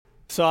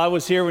So I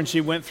was here when she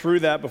went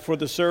through that before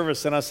the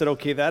service, and I said,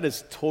 okay, that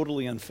is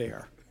totally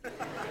unfair.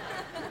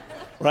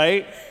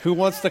 Right? Who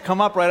wants to come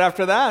up right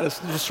after that? It's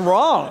just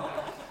wrong.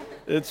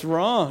 It's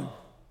wrong.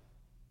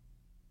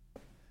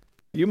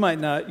 You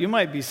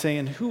might be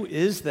saying, who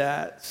is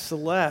that?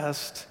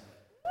 Celeste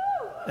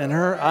and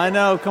I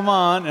know, come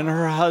on, and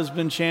her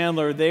husband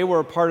Chandler, they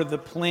were part of the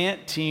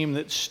plant team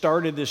that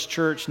started this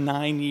church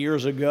 9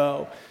 years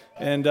ago.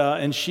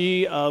 And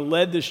she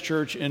led this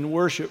church in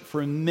worship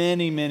for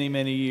many, many,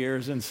 many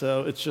years. And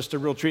so it's just a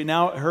real treat.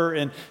 Now her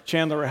and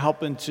Chandler are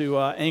helping to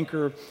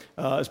anchor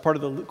as part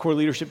of the core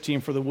leadership team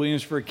for the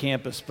Williamsburg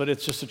campus. But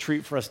it's just a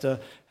treat for us to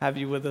have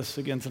you with us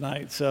again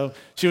tonight. So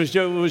she was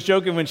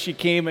joking when she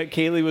came.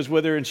 Kaylee was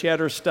with her and she had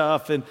her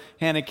stuff. And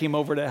Hannah came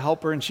over to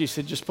help her. And she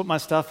said, just put my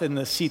stuff in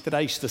the seat that I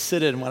used to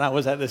sit in when I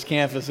was at this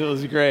campus. It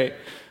was great.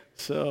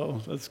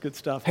 So that's good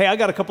stuff. Hey, I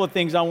got a couple of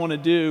things I want to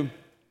do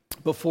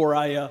before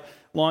I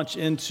launch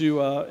into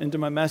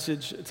my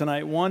message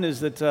tonight. One is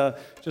that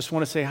just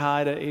want to say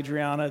hi to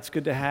Adriana. It's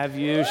good to have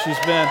you. She's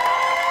been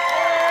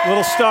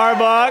little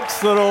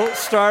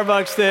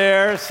Starbucks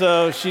there.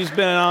 So she's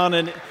been on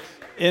an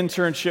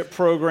internship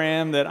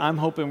program that I'm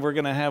hoping we're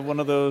going to have one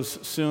of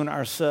those soon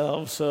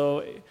ourselves.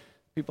 So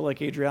people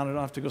like Adriana don't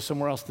have to go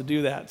somewhere else to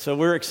do that. So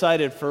we're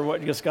excited for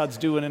what God's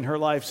doing in her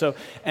life. So,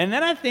 and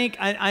then I think,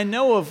 I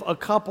know of a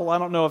couple, I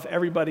don't know if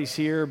everybody's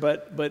here,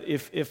 but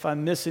if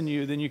I'm missing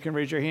you, then you can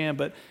raise your hand.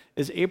 But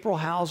is April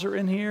Hauser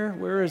in here?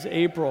 Where is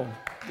April?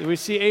 Do we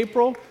see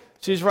April?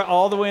 She's right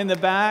all the way in the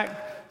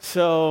back.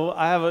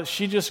 So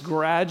she just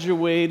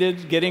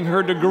graduated, getting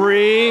her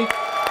degree.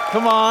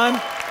 Come on,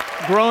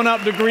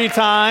 grown-up degree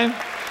time.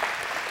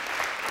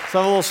 So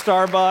a little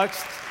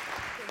Starbucks.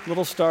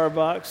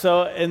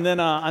 So, and then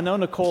I know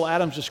Nicole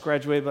Adams just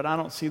graduated, but I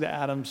don't see the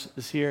Adams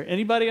is here.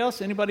 Anybody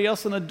else? Anybody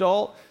else an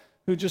adult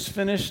who just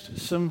finished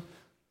some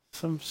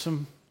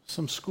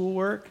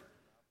schoolwork?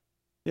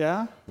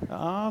 Yeah?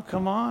 Oh,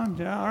 come on.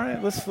 Yeah, all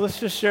right. Let's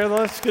just share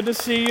those. It's good to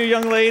see you,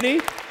 young lady.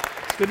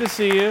 It's good to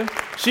see you.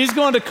 She's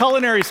going to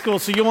culinary school,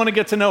 so you want to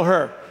get to know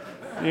her.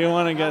 You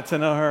want to get to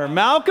know her.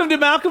 Malcolm, did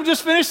Malcolm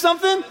just finish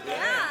something?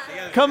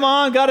 Yeah. Come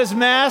on, got his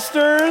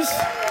master's.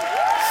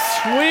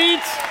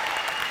 Sweet.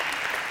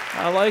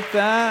 I like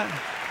that.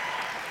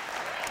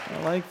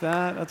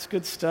 That's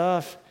good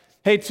stuff.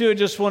 Hey, too, I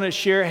just want to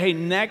share,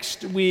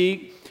 next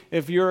week,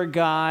 if you're a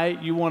guy,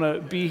 you want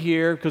to be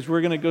here because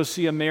we're going to go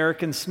see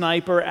American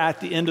Sniper at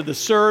the end of the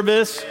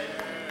service.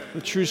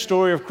 The true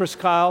story of Chris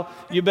Kyle.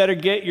 You better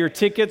get your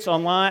tickets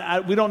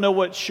online. We don't know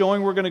what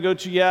showing we're going to go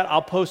to yet.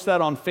 I'll post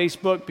that on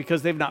Facebook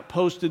because they've not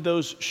posted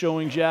those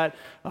showings yet.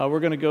 We're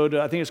going to go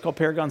to, I think it's called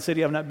Paragon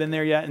City. I've not been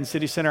there yet in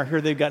City Center. I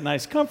hear they've got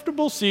nice,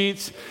 comfortable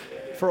seats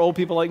for old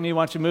people like me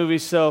watching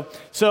movies. So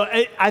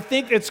I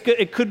think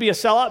it could be a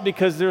sellout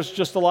because there's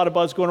just a lot of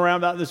buzz going around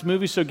about this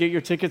movie. So get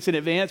your tickets in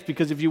advance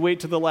because if you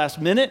wait to the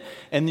last minute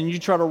and then you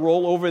try to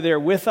roll over there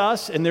with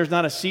us and there's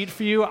not a seat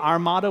for you, our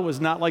motto is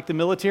not like the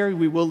military,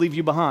 we will leave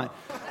you behind.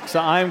 So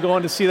I am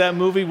going to see that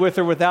movie with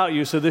or without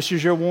you. So this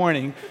is your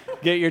warning.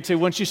 Get your ticket.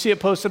 Once you see it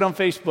posted on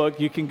Facebook,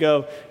 you can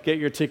go get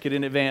your ticket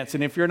in advance.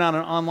 And if you're not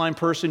an online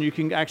person, you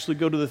can actually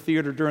go to the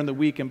theater during the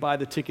week and buy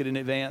the ticket in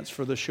advance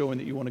for the showing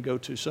that you want to go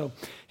to. So,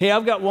 hey,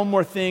 I've got one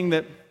more thing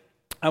that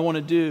I want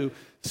to do.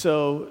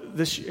 So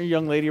this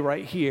young lady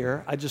right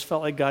here, I just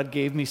felt like God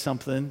gave me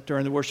something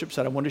during the worship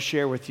set I wanted to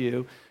share with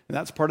you. And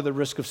that's part of the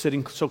risk of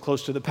sitting so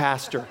close to the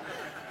pastor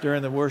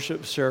during the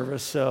worship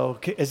service. So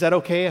is that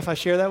okay if I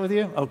share that with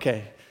you?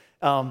 Okay.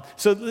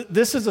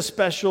 This is a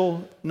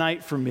special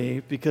night for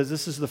me because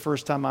this is the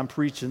first time I'm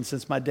preaching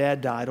since my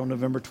dad died on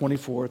November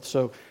 24th.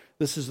 So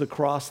this is the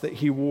cross that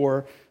he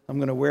wore. I'm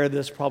going to wear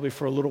this probably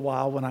for a little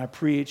while when I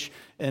preach.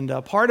 And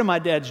part of my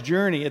dad's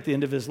journey at the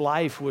end of his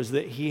life was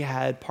that he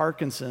had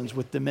Parkinson's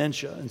with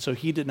dementia. And so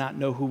he did not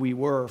know who we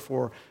were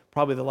for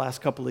probably the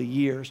last couple of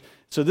years.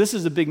 So this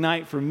is a big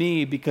night for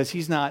me because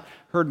he's not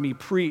heard me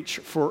preach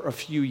for a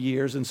few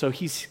years. And so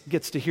he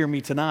gets to hear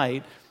me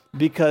tonight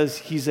because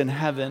he's in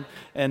heaven.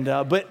 And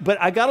but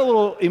I got a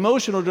little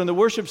emotional during the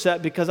worship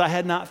set because I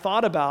had not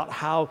thought about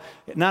how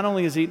not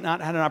only has he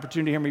not had an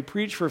opportunity to hear me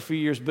preach for a few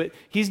years, but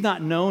he's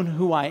not known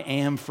who I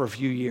am for a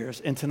few years.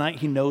 And tonight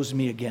he knows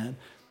me again.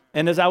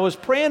 And as I was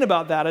praying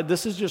about that,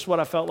 this is just what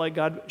I felt like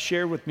God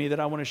shared with me that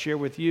I want to share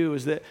with you,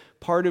 is that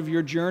part of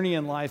your journey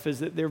in life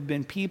is that there have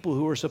been people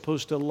who are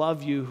supposed to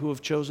love you who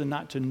have chosen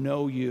not to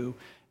know you,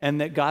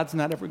 and that God's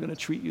not ever going to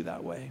treat you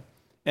that way.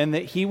 And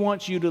that he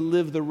wants you to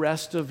live the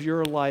rest of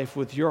your life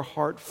with your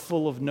heart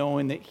full of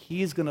knowing that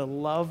he's going to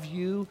love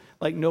you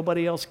like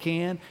nobody else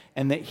can,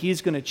 and that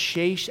he's going to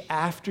chase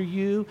after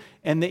you,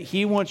 and that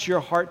he wants your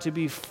heart to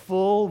be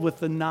full with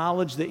the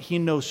knowledge that he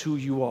knows who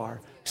you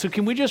are, So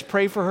can we just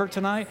pray for her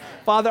tonight?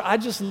 Father, I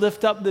just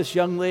lift up this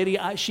young lady.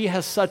 She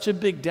has such a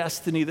big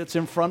destiny that's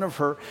in front of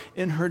her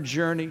in her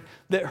journey,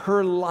 that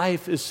her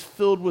life is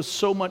filled with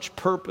so much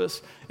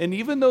purpose. And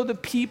even though the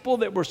people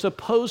that were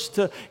supposed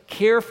to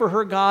care for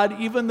her, God,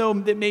 even though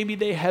that maybe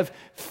they have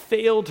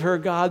failed her,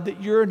 God,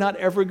 that you're not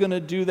ever going to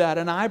do that.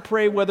 And I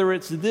pray whether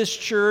it's this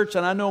church,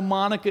 and I know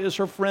Monica is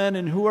her friend,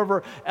 and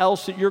whoever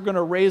else that you're going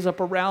to raise up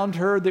around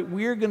her, that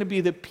we're going to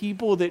be the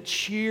people that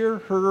cheer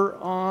her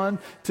on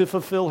to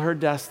fulfill her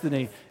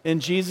destiny. In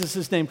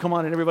Jesus' name, come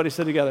on, and everybody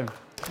say together,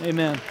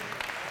 amen.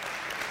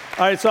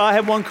 All right, so I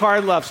have one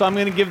card left, so I'm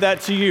going to give that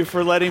to you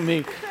for letting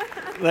me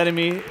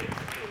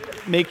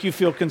make you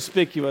feel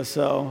conspicuous.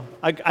 So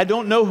I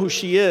don't know who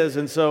she is,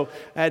 and so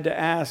I had to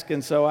ask.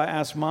 And so I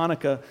asked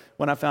Monica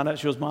when I found out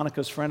she was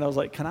Monica's friend. I was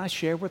like, can I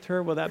share with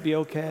her? Will that be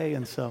okay?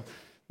 And so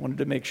I wanted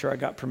to make sure I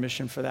got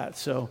permission for that.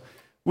 So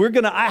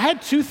I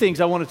had two things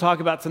I want to talk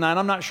about tonight.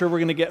 I'm not sure we're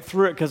going to get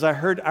through it because I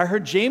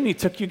heard Jamie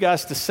took you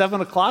guys to 7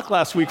 o'clock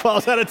last week while I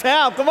was out of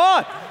town. Come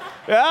on.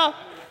 Yeah.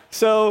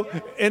 So,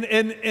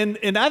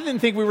 and I didn't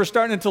think we were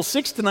starting until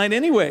 6 tonight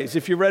anyways,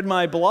 if you read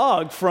my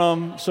blog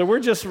so we're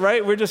just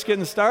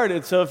getting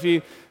started. So if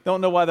you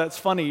don't know why that's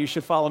funny, you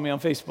should follow me on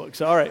Facebook.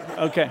 So, all right,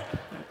 okay.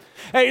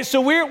 Hey,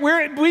 so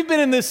we've been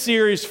in this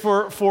series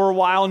for a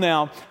while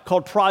now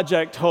called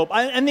Project Hope.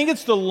 I think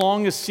it's the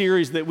longest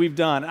series that we've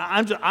done.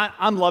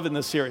 I'm loving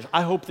this series.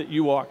 I hope that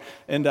you are.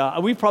 And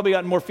we've probably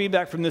gotten more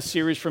feedback from this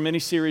series from any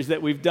series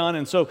that we've done.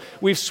 And so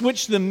we've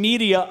switched the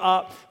media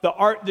up, the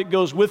art that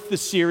goes with the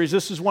series.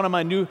 This is one of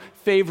my new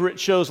favorite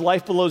shows,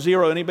 Life Below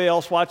Zero. Anybody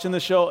else watching the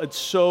show? It's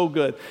so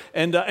good.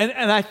 And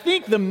I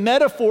think the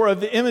metaphor of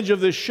the image of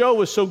this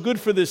show is so good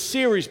for this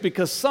series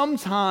because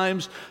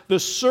sometimes the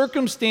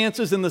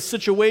circumstances and the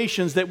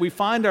situations that we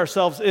find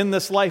ourselves in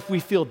this life, we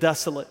feel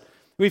desolate.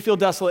 We feel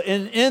desolate.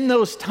 And in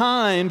those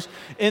times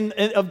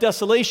of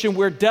desolation,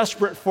 we're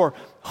desperate for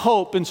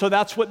hope. And so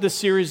that's what this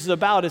series is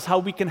about, is how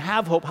we can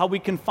have hope, how we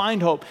can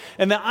find hope.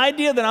 And the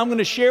idea that I'm going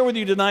to share with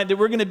you tonight that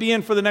we're going to be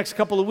in for the next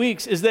couple of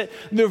weeks is that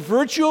the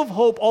virtue of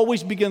hope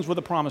always begins with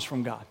a promise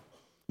from God.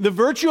 The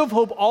virtue of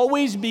hope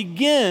always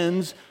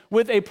begins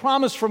with a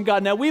promise from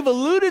God. Now, we've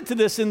alluded to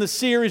this in the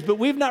series, but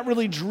we've not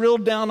really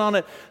drilled down on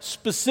it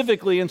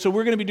specifically, and so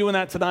we're going to be doing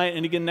that tonight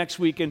and again next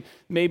week and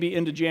maybe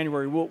into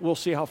January. We'll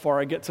see how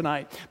far I get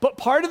tonight. But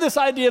part of this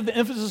idea of the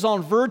emphasis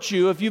on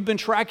virtue, if you've been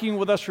tracking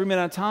with us for a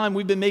minute at a time,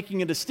 we've been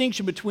making a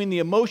distinction between the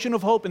emotion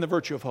of hope and the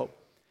virtue of hope.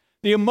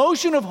 The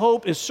emotion of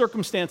hope is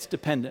circumstance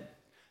dependent.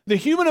 The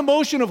human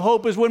emotion of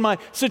hope is when my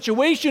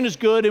situation is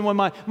good and when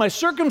my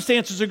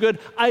circumstances are good,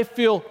 I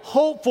feel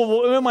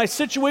hopeful. When my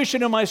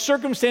situation and my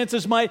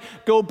circumstances might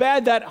go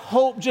bad, that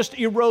hope just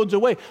erodes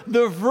away.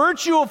 The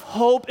virtue of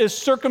hope is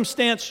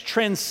circumstance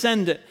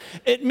transcendent.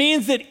 It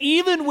means that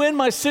even when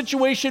my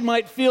situation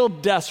might feel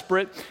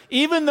desperate,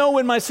 even though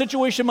when my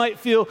situation might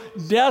feel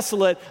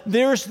desolate,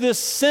 there's this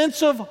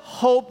sense of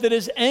hope that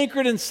is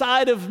anchored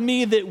inside of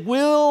me that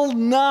will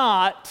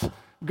not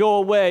go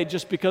away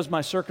just because my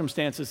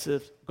circumstances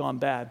have gone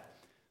bad.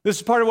 This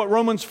is part of what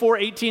Romans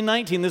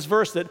 4:18-19, this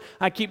verse that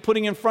I keep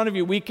putting in front of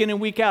you week in and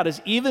week out,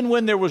 is even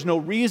when there was no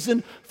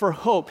reason for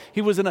hope,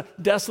 he was in a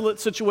desolate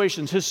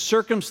situation. His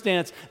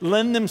circumstance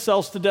lend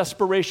themselves to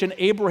desperation.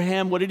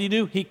 Abraham, what did he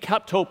do? He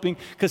kept hoping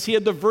because he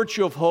had the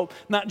virtue of hope,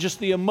 not just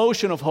the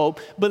emotion of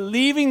hope,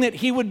 believing that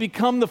he would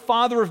become the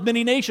father of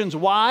many nations.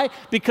 Why?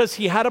 Because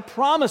he had a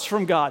promise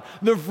from God.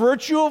 The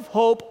virtue of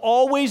hope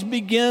always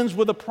begins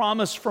with a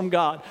promise from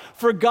God.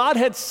 For God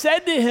had said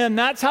to him,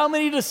 that's how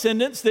many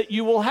descendants that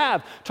you will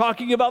have.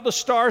 Talking about the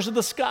stars of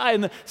the sky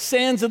and the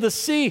sands of the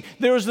sea.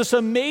 There was this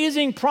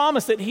amazing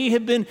promise that he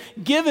had been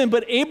given,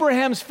 but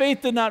Abraham's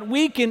faith did not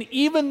weaken,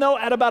 even though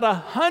at about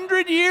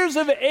 100 years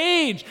of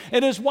age,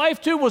 and his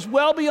wife too was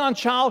well beyond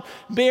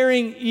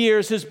childbearing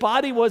years, his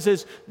body was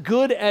as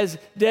good as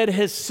dead.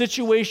 His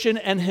situation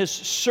and his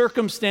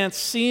circumstance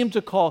seemed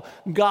to call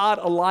God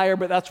a liar,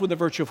 but that's when the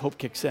virtue of hope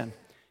kicks in.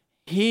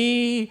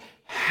 He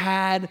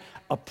had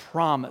a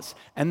promise,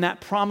 and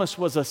that promise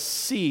was a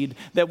seed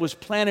that was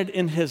planted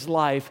in his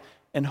life,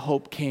 and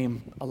hope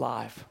came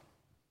alive.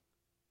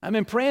 I've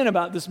been praying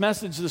about this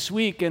message this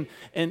week, and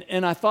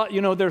I thought,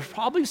 there's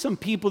probably some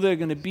people that are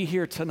going to be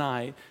here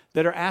tonight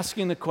that are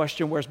asking the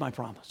question, where's my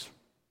promise?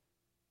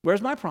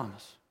 Where's my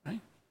promise?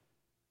 Right?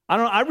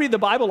 I read the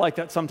Bible like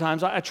that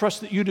sometimes. I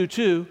trust that you do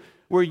too,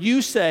 where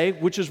you say,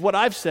 which is what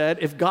I've said,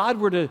 if God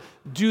were to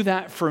do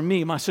that for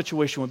me, my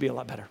situation would be a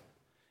lot better.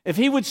 If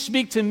he would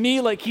speak to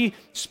me like he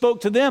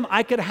spoke to them,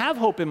 I could have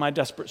hope in my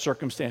desperate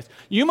circumstance.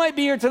 You might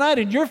be here tonight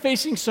and you're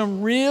facing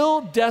some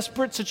real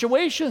desperate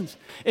situations.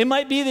 It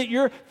might be that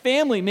your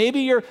family,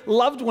 maybe your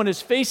loved one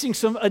is facing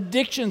some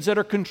addictions that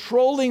are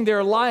controlling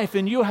their life,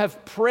 and you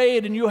have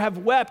prayed and you have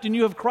wept and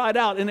you have cried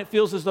out, and it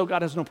feels as though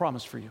God has no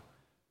promise for you.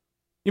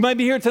 You might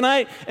be here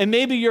tonight and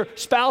maybe your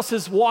spouse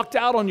has walked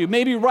out on you.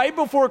 Maybe right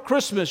before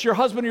Christmas, your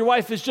husband or your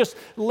wife has just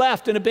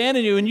left and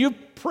abandoned you, and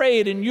you've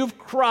prayed and you've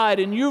cried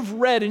and you've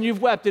read and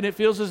you've wept, and it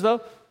feels as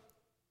though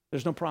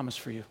there's no promise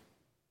for you.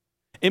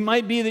 It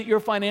might be that your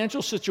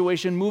financial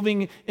situation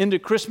moving into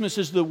Christmas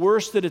is the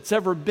worst that it's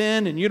ever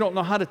been, and you don't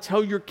know how to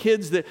tell your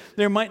kids that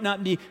there might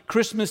not be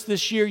Christmas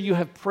this year. You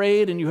have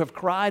prayed and you have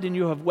cried and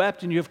you have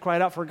wept and you have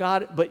cried out for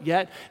God, but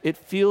yet it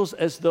feels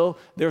as though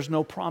there's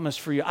no promise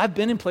for you. I've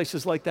been in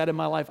places like that in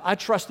my life. I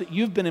trust that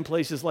you've been in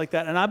places like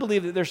that, and I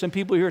believe that there's some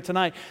people here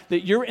tonight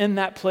that you're in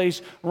that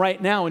place right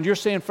now, and you're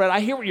saying, Fred, I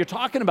hear what you're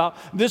talking about,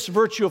 this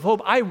virtue of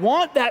hope. I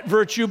want that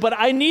virtue, but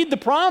I need the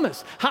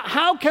promise.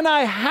 How can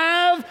I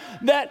have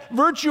that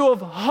virtue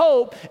of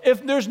hope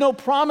if there's no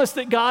promise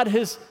that God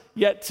has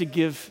yet to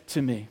give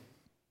to me?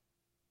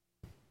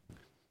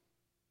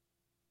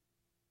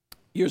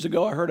 Years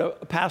ago, I heard a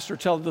pastor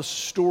tell this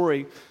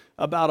story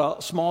about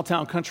a small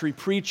town country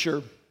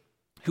preacher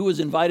who was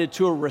invited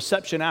to a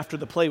reception after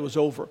the play was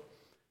over.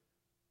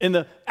 And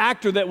the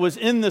actor that was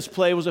in this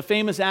play was a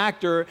famous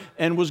actor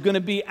and was going to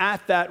be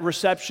at that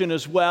reception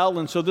as well.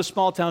 And so this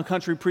small town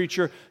country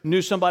preacher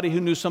knew somebody who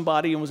knew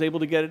somebody and was able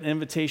to get an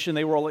invitation.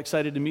 They were all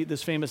excited to meet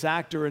this famous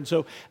actor. And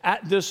so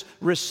at this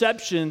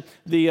reception,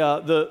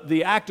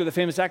 the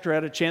famous actor,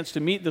 had a chance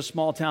to meet the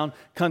small town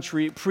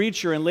country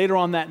preacher. And later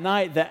on that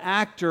night, the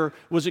actor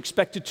was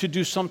expected to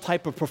do some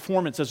type of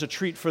performance as a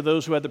treat for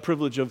those who had the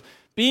privilege of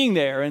being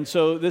there. And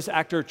so this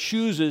actor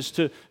chooses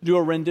to do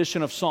a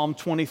rendition of Psalm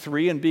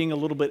 23, and being a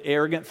little bit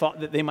arrogant,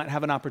 thought that they might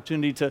have an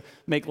opportunity to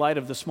make light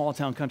of the small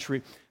town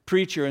country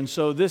preacher. And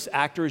so this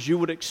actor, as you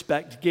would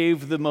expect,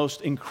 gave the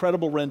most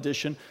incredible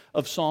rendition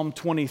of Psalm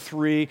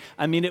 23.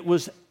 I mean, it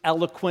was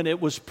eloquent, it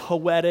was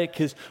poetic.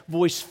 His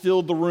voice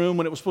filled the room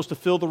when it was supposed to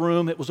fill the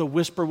room. It was a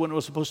whisper when it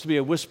was supposed to be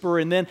a whisper.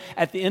 And then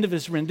at the end of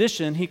his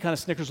rendition, he kind of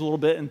snickers a little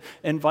bit and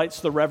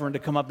invites the reverend to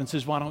come up and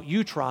says, why don't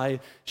you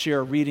share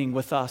a reading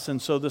with us? And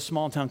so the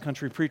small town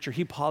country preacher,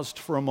 he paused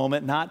for a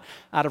moment, not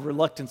out of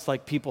reluctance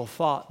like people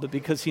thought, but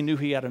because he knew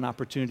he had an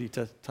opportunity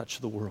to touch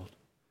the world.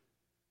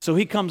 So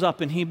he comes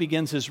up and he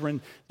begins his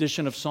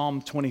rendition of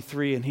Psalm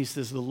 23, and he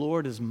says, the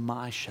Lord is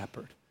my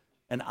shepherd,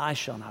 and I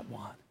shall not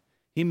want.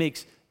 He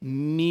makes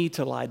me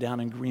to lie down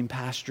in green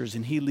pastures,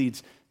 and he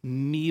leads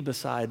me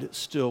beside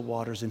still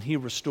waters, and he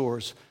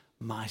restores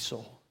my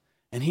soul.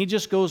 And he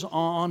just goes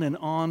on and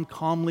on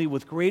calmly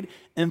with great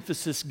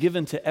emphasis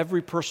given to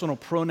every personal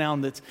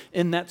pronoun that's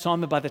in that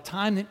psalm. And by the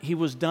time that he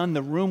was done,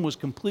 the room was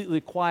completely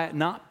quiet,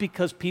 not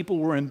because people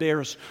were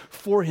embarrassed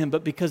for him,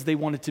 but because they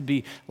wanted to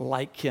be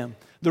like him.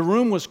 The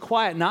room was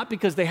quiet, not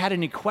because they had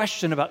any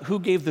question about who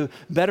gave the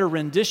better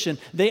rendition.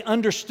 They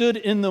understood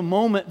in the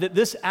moment that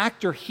this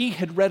actor, he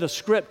had read a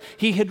script.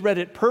 He had read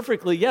it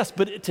perfectly, yes,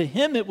 but to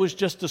him it was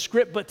just a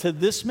script. But to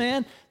this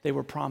man, they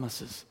were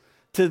promises.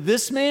 To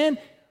this man,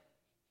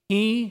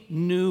 he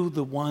knew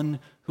the one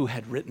who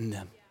had written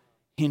them.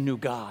 He knew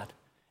God.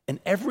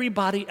 And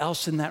everybody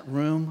else in that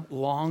room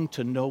longed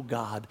to know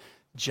God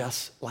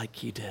just like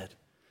he did.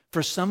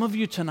 For some of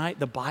you tonight,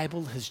 the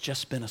Bible has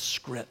just been a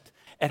script.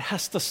 It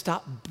has to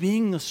stop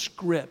being a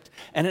script,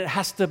 and it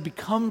has to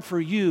become for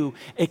you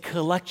a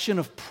collection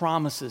of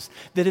promises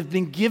that have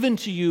been given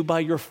to you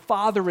by your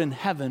Father in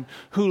heaven,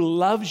 who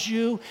loves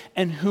you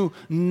and who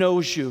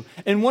knows you.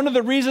 And one of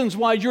the reasons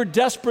why you're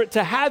desperate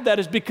to have that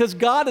is because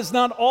God is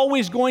not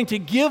always going to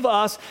give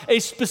us a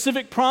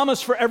specific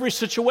promise for every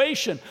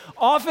situation.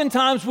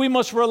 Oftentimes, we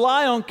must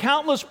rely on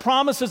countless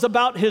promises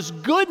about His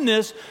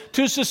goodness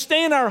to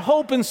sustain our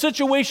hope in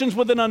situations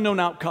with an unknown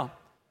outcome.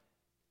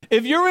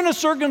 If you're in a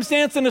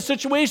circumstance, in a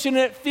situation,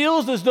 and it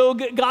feels as though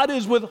God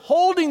is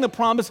withholding the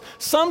promise,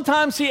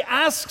 sometimes He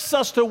asks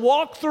us to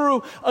walk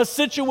through a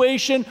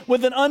situation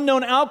with an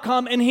unknown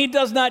outcome, and He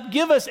does not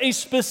give us a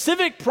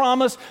specific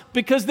promise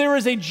because there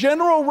is a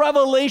general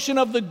revelation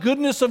of the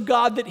goodness of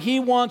God that He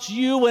wants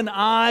you and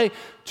I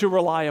to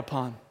rely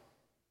upon.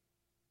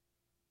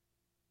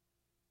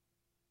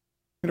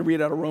 I'm going to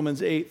read out of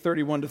Romans 8,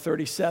 31 to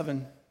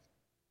 37.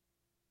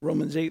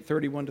 Romans 8,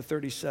 31 to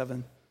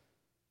 37.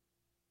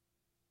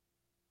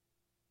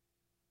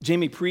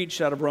 Jamie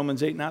preached out of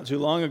Romans 8 not too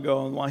long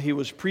ago, and while he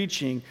was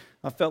preaching,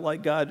 I felt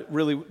like God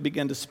really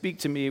began to speak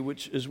to me,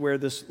 which is where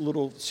this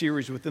little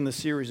series within the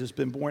series has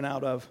been born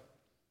out of.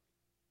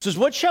 It says,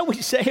 what shall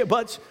we say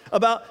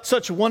about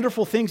such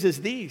wonderful things as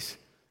these?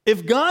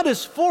 If God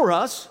is for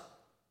us,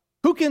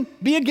 who can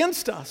be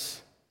against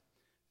us?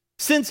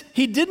 Since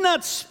He did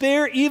not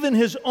spare even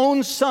His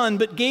own Son,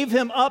 but gave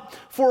Him up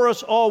for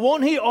us all,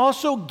 won't He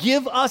also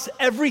give us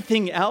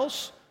everything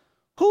else?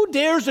 Who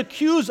dares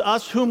accuse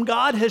us whom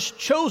God has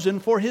chosen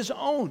for His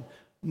own?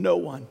 No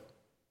one.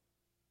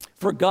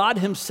 For God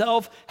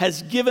Himself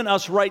has given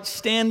us right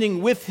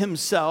standing with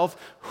Himself.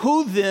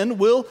 Who then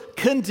will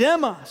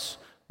condemn us?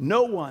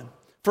 No one.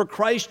 For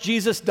Christ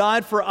Jesus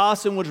died for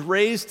us and was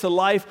raised to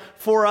life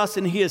for us,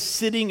 and He is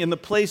sitting in the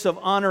place of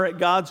honor at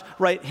God's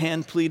right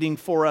hand pleading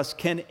for us.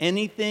 Can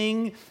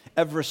anything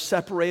ever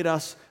separate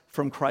us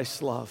from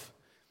Christ's love?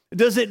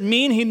 Does it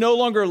mean he no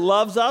longer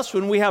loves us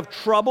when we have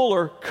trouble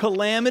or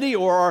calamity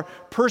or are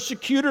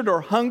persecuted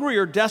or hungry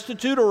or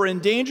destitute or in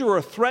danger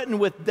or threatened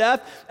with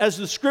death? As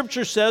the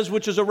scripture says,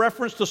 which is a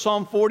reference to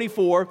Psalm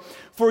 44,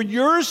 for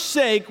your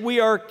sake we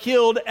are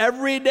killed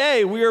every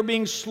day. We are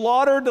being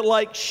slaughtered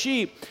like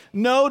sheep.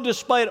 No,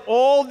 despite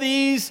all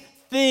these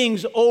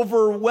things,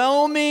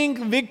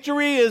 overwhelming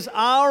victory is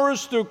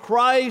ours through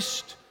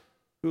Christ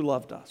who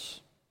loved us.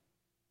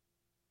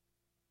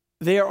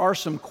 There are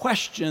some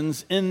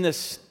questions in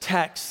this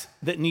text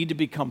that need to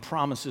become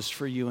promises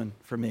for you and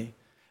for me.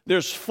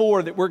 There's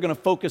 4 that we're going to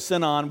focus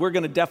in on. We're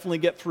going to definitely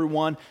get through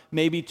 1,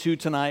 maybe 2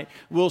 tonight.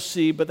 We'll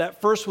see. But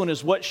that first one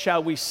is, what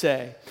shall we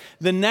say?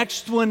 The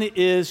next one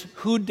is,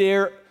 who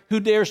dares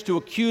to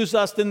accuse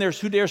us? Then there's,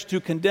 who dares to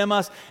condemn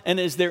us? And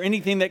is there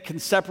anything that can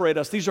separate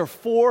us? These are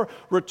 4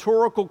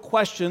 rhetorical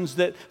questions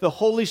that the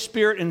Holy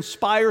Spirit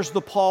inspires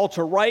the Paul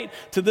to write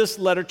to this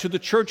letter to the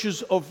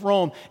churches of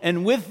Rome.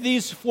 And with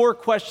these 4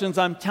 questions,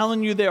 I'm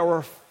telling you, there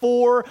are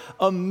 4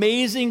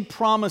 amazing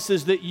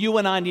promises that you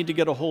and I need to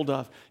get a hold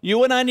of.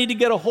 You and I need to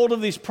get a hold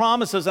of these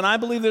promises, and I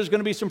believe there's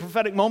going to be some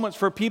prophetic moments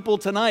for people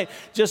tonight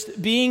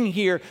just being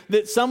here,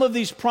 that some of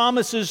these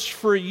promises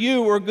for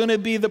you are going to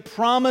be the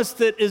promise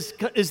that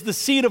is the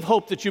seed of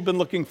hope that you've been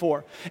looking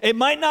for. It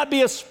might not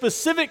be a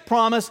specific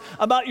promise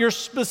about your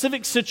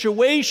specific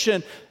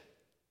situation,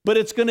 but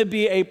it's going to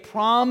be a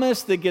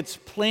promise that gets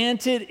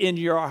planted in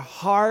your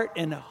heart,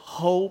 and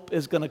hope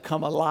is going to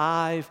come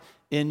alive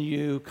in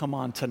you. Come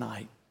on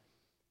tonight.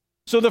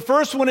 So the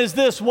first one is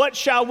this: what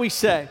shall we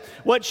say?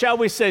 What shall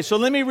we say? So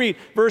let me read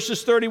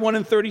verses 31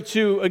 and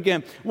 32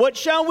 again. What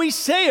shall we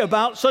say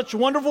about such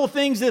wonderful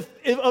things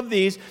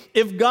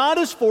if God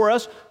is for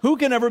us, who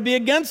can ever be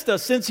against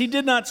us? Since he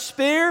did not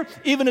spare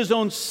even his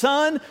own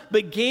son,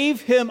 but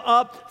gave him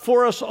up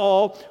for us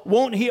all,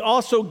 won't he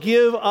also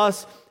give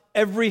us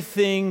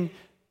everything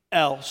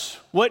else?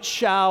 What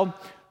shall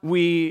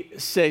we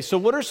say? So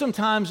what are some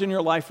times in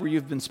your life where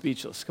you've been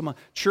speechless? Come on.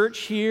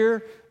 Church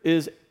here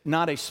is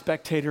not a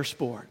spectator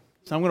sport.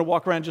 So I'm going to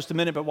walk around just a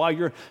minute, but while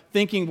you're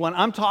thinking one,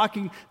 I'm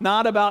talking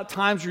not about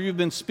times where you've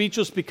been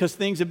speechless because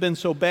things have been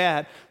so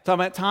bad. I'm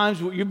talking about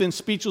times where you've been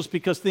speechless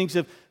because things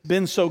have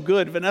been so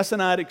good. Vanessa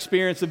and I had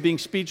experience of being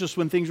speechless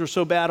when things were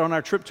so bad on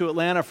our trip to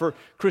Atlanta for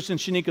Chris and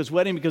Shanika's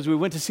wedding because we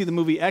went to see the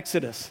movie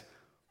Exodus.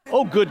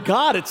 Oh, good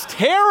God, it's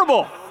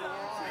terrible.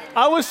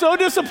 I was so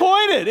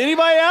disappointed.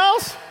 Anybody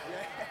else?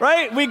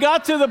 Right? We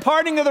got to the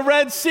parting of the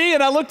Red Sea,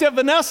 and I looked at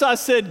Vanessa. I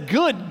said,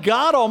 good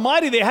God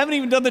Almighty, they haven't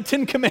even done the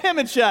 10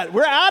 Commandments yet.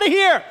 We're out of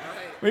here.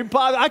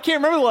 I can't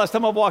remember the last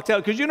time I've walked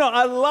out because,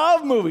 I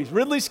love movies.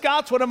 Ridley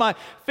Scott's one of my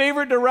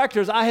favorite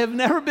directors. I have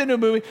never been to a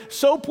movie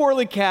so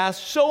poorly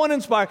cast, so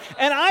uninspired.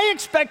 And I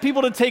expect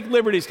people to take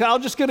liberties.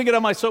 I'm just going to get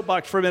on my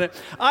soapbox for a minute.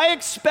 I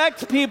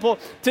expect people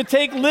to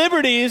take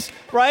liberties,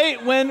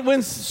 right,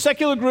 when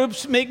secular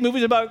groups make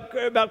movies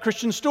about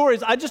Christian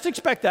stories. I just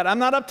expect that. I'm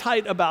not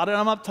uptight about it.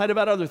 I'm uptight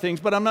about other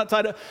things, but I'm not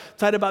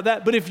tight about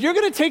that. But if you're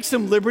going to take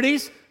some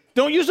liberties,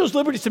 don't use those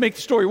liberties to make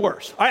the story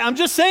worse. All right, I'm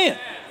just saying,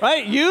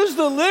 right? Use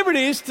the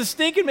liberties to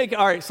stink and make it.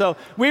 All right, so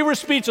we were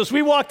speechless.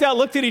 We walked out,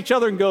 looked at each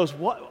other, and goes,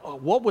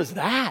 what was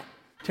that?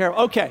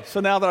 Terrible. Okay, so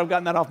now that I've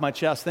gotten that off my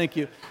chest, thank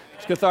you.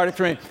 It's cathartic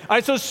for me. All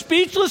right, so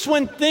speechless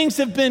when things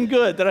have been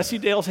good. Did I see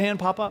Dale's hand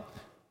pop up?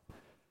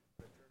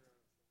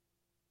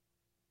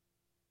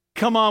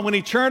 Come on, when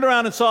he turned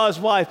around and saw his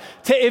wife.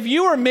 If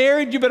you are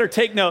married, you better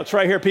take notes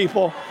right here,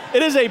 people.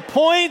 It is a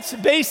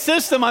points-based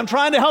system. I'm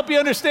trying to help you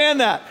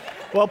understand that.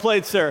 Well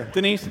played, sir.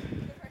 Denise?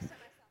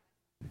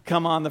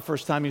 Come on, the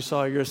first time you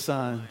saw your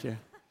son.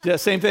 Yeah,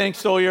 same thing,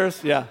 stole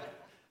yours? Yeah.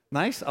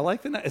 Nice, I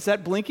like the, is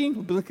that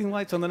blinking? Blinking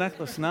lights on the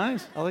necklace,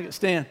 nice. I like it.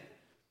 Stan?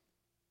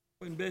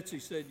 When Betsy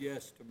said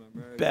yes to my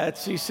marriage.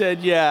 Betsy said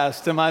yes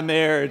to my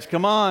marriage.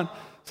 Come on,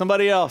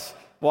 somebody else.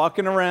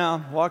 Walking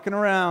around.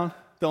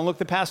 Don't look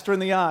the pastor in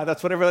the eye.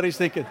 That's what everybody's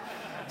thinking.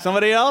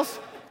 Somebody else?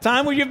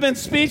 Time where you've been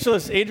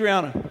speechless.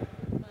 Adriana?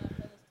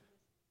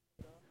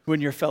 When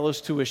your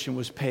fellow's tuition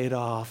was paid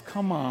off.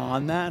 Come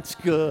on, that's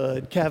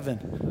good.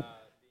 Kevin?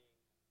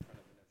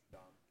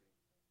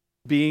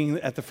 Being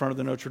at the front of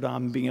the Notre Dame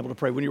and being able to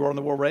pray. When you were on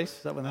the war race?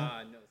 Is that what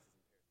that? No.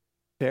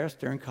 Paris,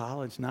 during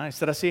college. Nice.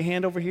 Did I see a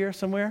hand over here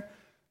somewhere?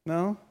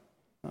 No?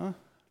 Huh?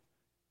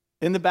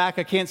 In the back,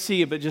 I can't see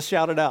you, but just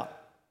shout it out.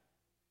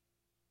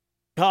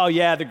 Oh,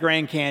 yeah, the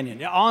Grand Canyon.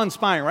 Yeah,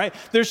 awe-inspiring, right?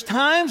 There's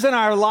times in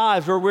our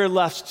lives where we're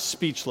left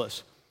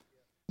speechless.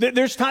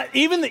 There's time,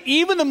 even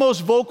the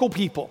most vocal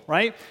people,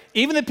 right?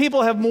 Even the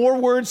people have more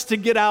words to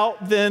get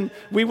out than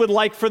we would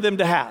like for them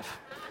to have,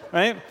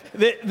 right?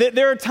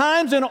 There are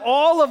times in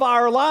all of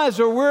our lives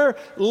where we're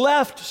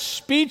left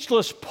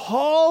speechless.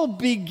 Paul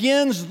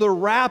begins the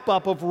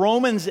wrap-up of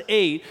Romans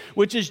 8,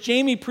 which, as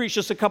Jamie preached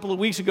just a couple of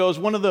weeks ago, is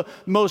one of the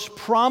most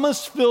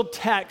promise-filled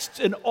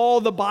texts in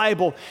all the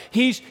Bible.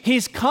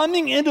 He's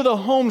coming into the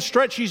home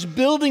stretch. He's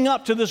building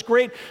up to this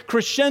great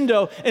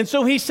crescendo. And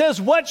so he says,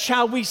 what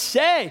shall we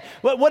say?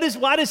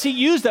 Why does he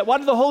use that? Why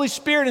did the Holy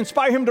Spirit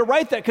inspire him to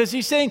write that? Because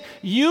he's saying,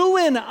 you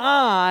and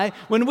I,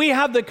 when we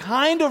have the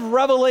kind of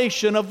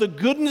revelation of the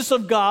goodness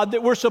of God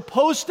that we're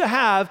supposed to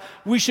have,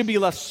 we should be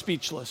left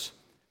speechless.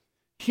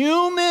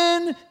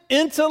 Human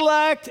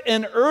intellect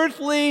and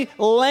earthly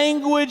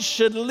language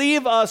should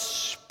leave us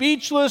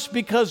speechless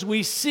because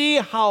we see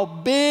how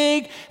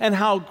big and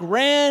how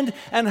grand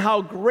and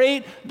how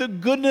great the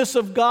goodness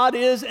of God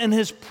is, and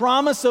his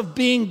promise of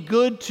being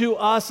good to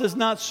us is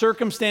not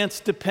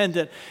circumstance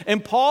dependent.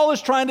 And Paul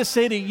is trying to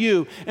say to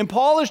you, and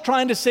Paul is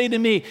trying to say to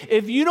me,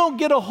 if you don't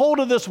get a hold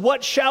of this,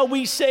 what shall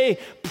we say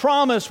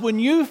promise, when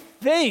you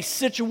face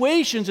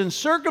situations and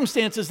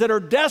circumstances that are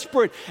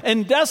desperate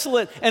and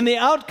desolate and the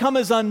outcome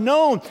is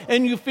unknown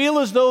and you feel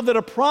as though that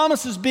a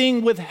promise is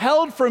being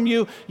withheld from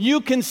you,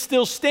 you can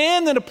still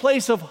stand in a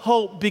place of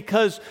hope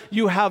because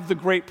you have the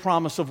great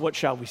promise of what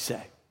shall we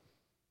say.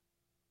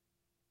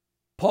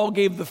 Paul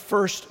gave the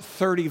first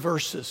 30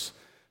 verses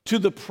to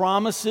the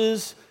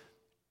promises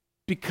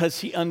because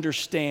he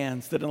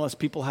understands that unless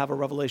people have a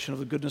revelation of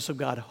the goodness of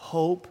God,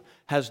 hope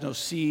has no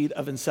seed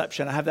of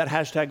inception. I have that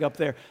hashtag up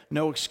there,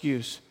 no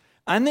excuse.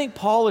 I think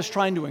Paul is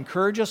trying to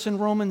encourage us in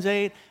Romans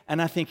 8,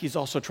 and I think he's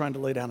also trying to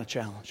lay down a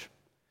challenge.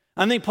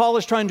 I think Paul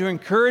is trying to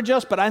encourage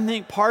us, but I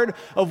think part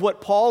of what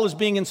Paul is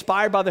being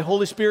inspired by the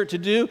Holy Spirit to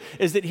do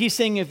is that he's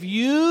saying, if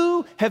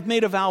you have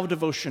made a vow of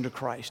devotion to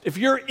Christ, if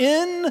you're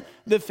in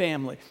the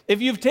family,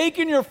 if you've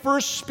taken your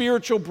first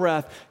spiritual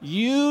breath,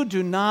 you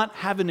do not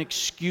have an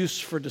excuse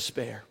for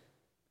despair.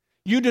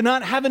 You do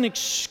not have an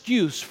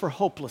excuse for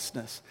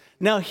hopelessness.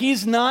 Now,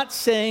 he's not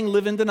saying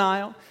live in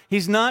denial.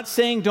 He's not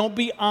saying don't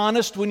be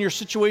honest when your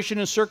situation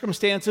and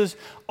circumstances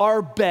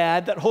are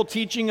bad. That whole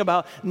teaching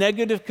about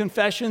negative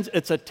confessions,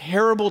 it's a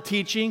terrible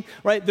teaching,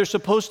 right? They're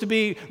supposed to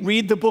be,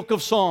 read the book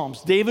of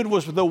Psalms. David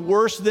was the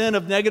worst then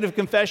of negative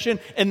confession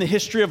in the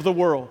history of the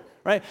world.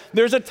 Right?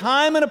 There's a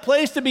time and a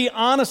place to be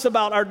honest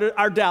about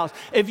our doubts.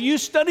 If you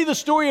study the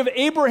story of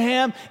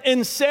Abraham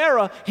and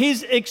Sarah,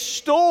 he's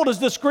extolled as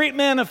this great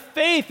man of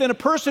faith and a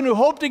person who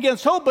hoped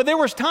against hope, but there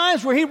were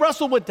times where he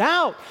wrestled with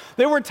doubt.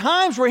 There were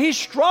times where he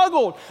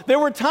struggled. There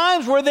were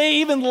times where they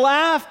even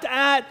laughed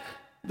at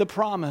the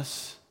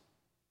promise.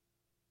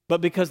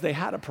 But because they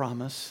had a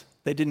promise,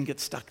 they didn't get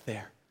stuck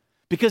there.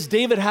 Because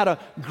David had a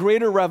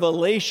greater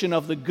revelation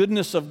of the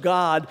goodness of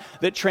God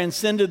that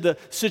transcended the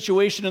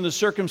situation and the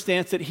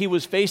circumstance that he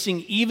was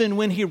facing, even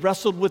when he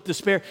wrestled with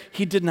despair,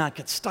 he did not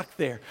get stuck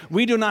there.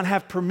 We do not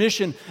have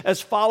permission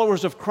as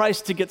followers of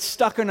Christ to get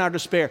stuck in our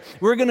despair.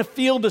 We're going to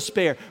feel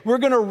despair. We're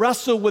going to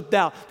wrestle with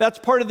doubt. That's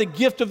part of the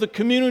gift of the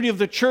community of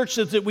the church,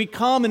 is that we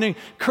come and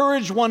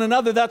encourage one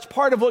another. That's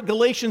part of what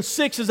Galatians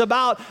 6 is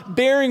about,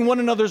 bearing one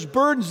another's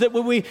burdens, that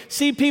when we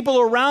see people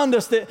around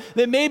us that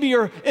maybe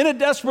are in a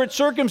desperate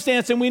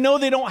circumstance, and we know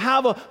they don't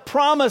have a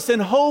promise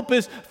and hope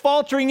is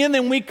faltering in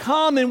them, we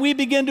come and we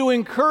begin to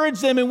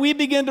encourage them and we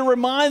begin to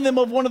remind them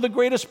of one of the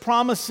greatest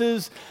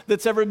promises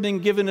that's ever been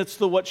given. It's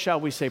the what shall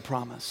we say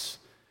promise.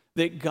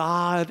 That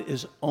God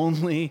is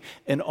only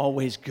and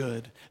always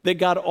good. That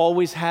God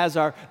always has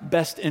our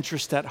best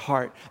interest at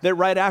heart. That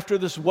right after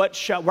this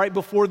right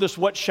before this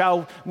what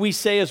shall we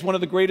say is one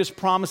of the greatest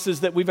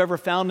promises that we've ever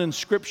found in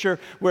Scripture,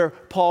 where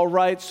Paul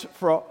writes,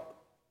 for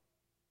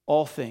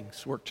all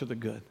things work to the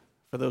good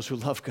for those who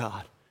love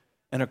God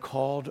and are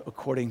called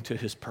according to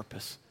his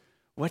purpose.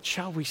 What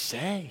shall we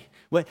say?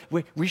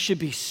 We should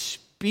be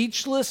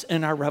speechless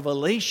in our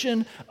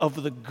revelation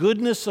of the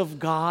goodness of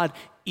God,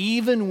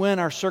 even when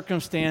our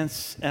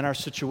circumstance and our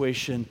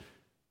situation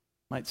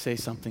might say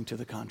something to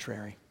the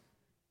contrary.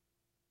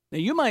 Now,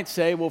 you might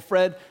say, well,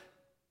 Fred,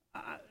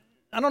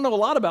 I don't know a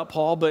lot about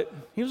Paul, but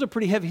he was a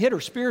pretty heavy hitter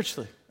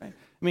spiritually, right?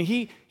 I mean,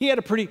 he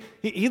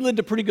lived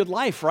a pretty good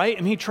life, right?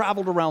 And he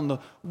traveled around the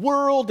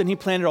world and he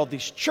planted all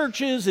these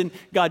churches and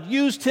God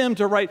used him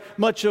to write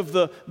much of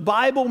the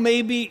Bible.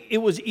 Maybe it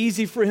was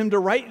easy for him to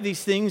write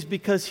these things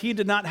because he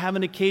did not have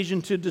an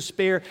occasion to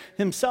despair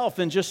himself.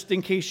 And just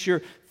in case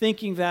you're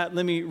thinking that,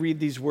 let me read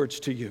these words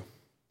to you.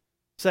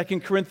 2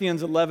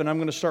 Corinthians 11, I'm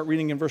going to start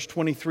reading in verse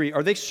 23.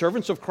 Are they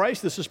servants of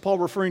Christ? This is Paul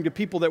referring to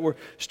people that were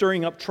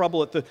stirring up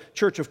trouble at the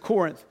church of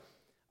Corinth.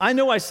 I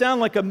know I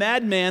sound like a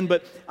madman,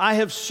 but I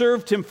have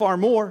served him far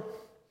more.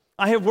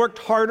 I have worked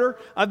harder.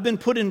 I've been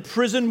put in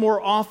prison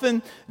more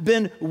often,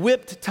 been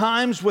whipped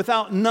times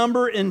without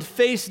number, and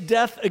faced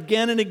death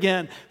again and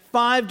again.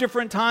 5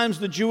 different times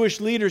the Jewish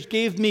leaders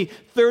gave me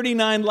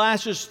 39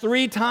 lashes.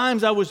 3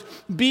 times I was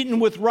beaten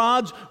with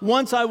rods.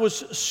 Once I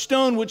was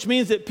stoned, which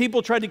means that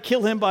people tried to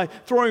kill him by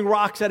throwing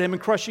rocks at him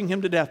and crushing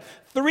him to death.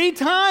 3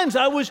 times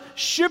I was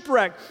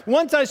shipwrecked.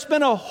 Once I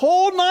spent a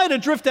whole night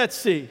adrift at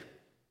sea.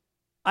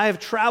 I have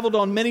traveled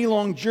on many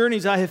long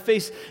journeys. I have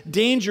faced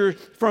danger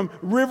from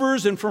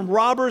rivers and from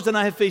robbers, and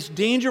I have faced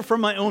danger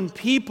from my own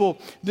people,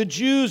 the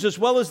Jews as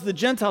well as the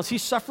Gentiles. He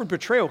suffered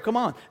betrayal,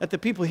 at the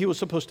people he was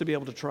supposed to be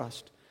able to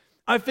trust.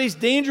 I have faced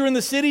danger in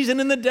the cities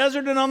and in the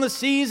desert and on the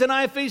seas, and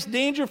I have faced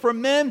danger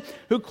from men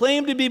who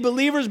claim to be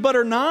believers but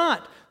are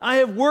not. I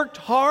have worked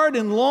hard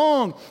and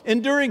long,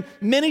 and during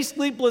many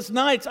sleepless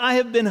nights, I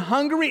have been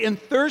hungry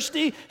and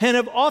thirsty and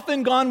have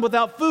often gone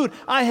without food.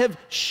 I have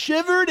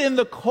shivered in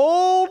the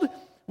cold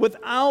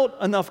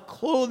without enough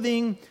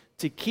clothing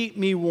to keep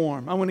me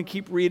warm. I'm going to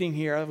keep reading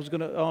here.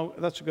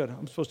 That's good.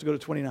 I'm supposed to go to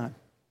 29.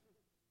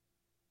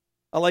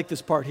 I like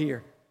this part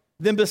here.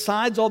 Then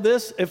besides all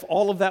this, if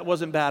all of that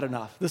wasn't bad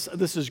enough, this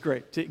is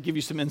great to give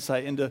you some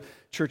insight into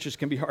churches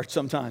can be hard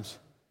sometimes.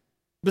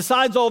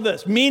 Besides all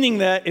this, meaning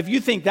that if you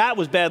think that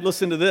was bad,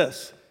 listen to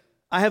this.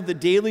 I have the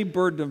daily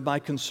burden of my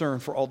concern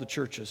for all the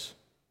churches.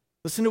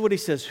 Listen to what he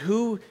says.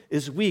 Who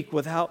is weak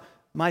without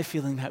my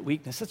feeling that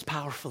weakness? That's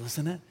powerful,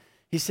 isn't it?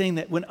 He's saying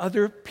that when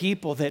other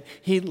people that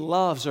he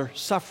loves are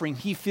suffering,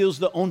 he feels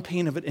the own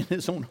pain of it in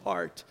his own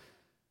heart.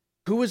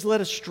 Who is led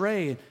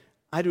astray?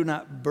 I do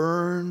not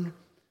burn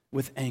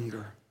with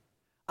anger.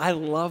 I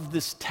love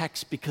this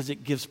text because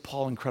it gives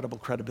Paul incredible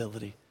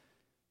credibility.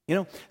 You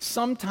know,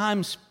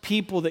 sometimes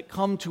people that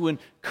come to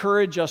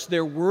encourage us,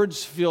 their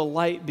words feel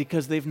light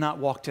because they've not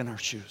walked in our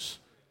shoes.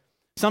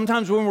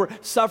 Sometimes when we're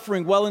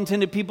suffering,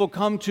 well-intended people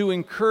come to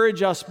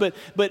encourage us, but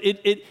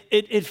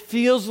it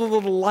feels a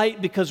little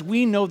light because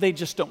we know they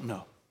just don't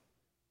know.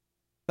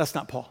 That's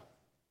not Paul.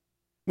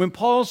 When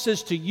Paul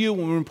says to you,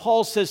 when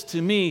Paul says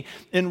to me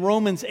in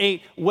Romans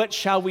 8, what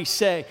shall we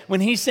say? When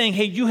he's saying,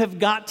 hey, you have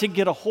got to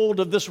get a hold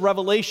of this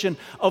revelation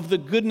of the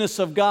goodness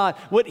of God.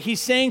 What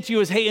he's saying to you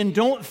is, hey, and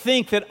don't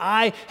think that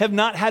I have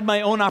not had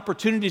my own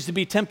opportunities to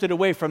be tempted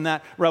away from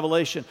that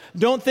revelation.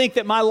 Don't think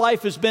that my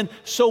life has been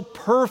so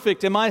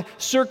perfect and my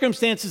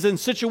circumstances and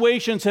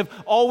situations have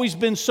always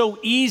been so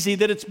easy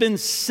that it's been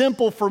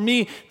simple for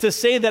me to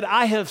say that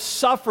I have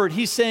suffered.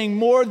 He's saying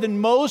more than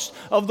most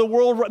of the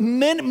world,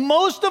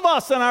 most of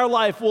us in our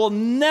life will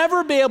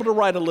never be able to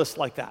write a list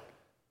like that.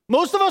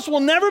 Most of us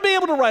will never be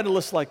able to write a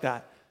list like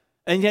that.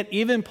 And yet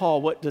even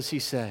Paul, what does he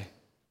say?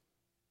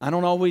 I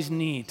don't always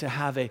need to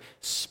have a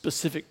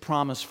specific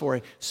promise for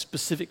a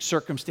specific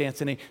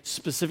circumstance in a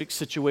specific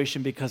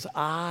situation because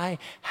I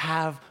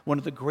have one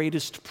of the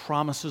greatest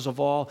promises of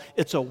all.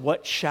 It's a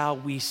what shall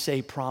we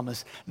say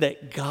promise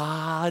that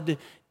God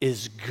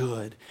is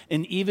good.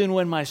 And even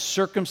when my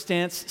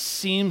circumstance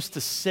seems to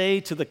say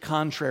to the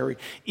contrary,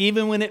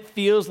 even when it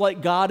feels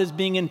like God is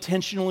being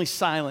intentionally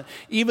silent,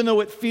 even though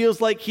it feels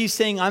like he's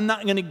saying, I'm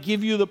not going to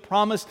give you the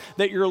promise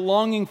that you're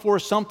longing for,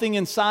 something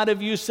inside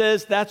of you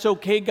says, that's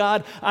okay,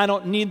 God. I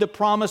don't need the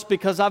promise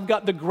because I've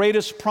got the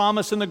greatest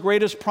promise, and the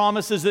greatest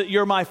promise is that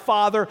you're my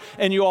Father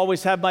and you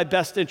always have my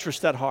best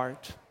interest at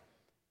heart.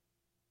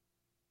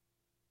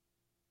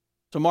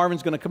 So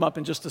Marvin's going to come up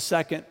in just a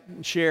second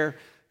and share.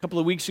 A couple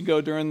of weeks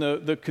ago during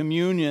the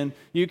communion,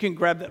 you can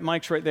grab that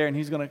mic's right there, and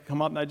he's going to come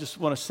up, and I just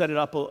want to set it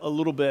up a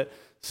little bit.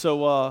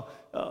 So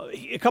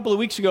a couple of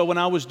weeks ago when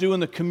I was doing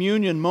the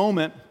communion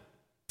moment,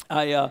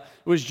 I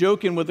was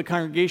joking with the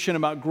congregation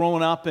about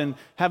growing up and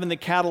having the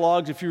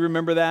catalogs, if you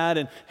remember that,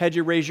 and had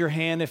you raise your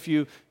hand if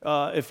you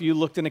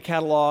looked in a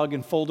catalog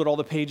and folded all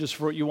the pages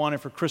for what you wanted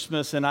for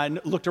Christmas. And I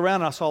looked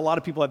around and I saw a lot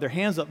of people had their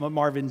hands up, but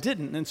Marvin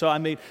didn't. And so I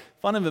made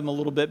fun of him a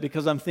little bit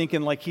because I'm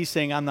thinking like he's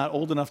saying I'm not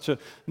old enough to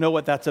know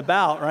what that's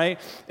about, right?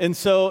 And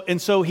so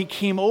he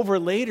came over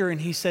later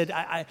and he said,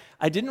 I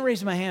didn't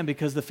raise my hand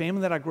because the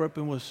family that I grew up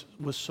in was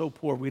so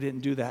poor, we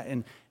didn't do that.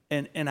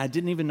 And I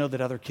didn't even know that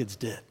other kids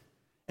did.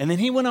 And then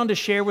he went on to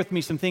share with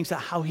me some things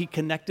about how he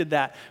connected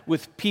that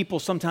with people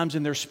sometimes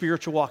in their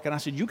spiritual walk. And I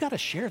said, you got to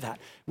share that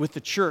with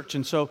the church.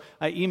 And so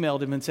I emailed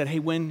him and said, hey,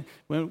 when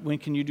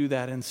can you do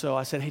that? And so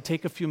I said, hey,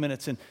 take a few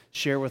minutes and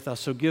share with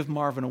us. So give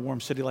Marvin a warm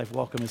City Life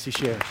welcome as he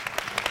shares.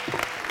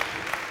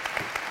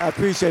 I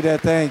appreciate that.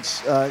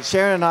 Thanks.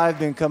 Sharon and I have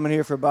been coming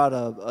here for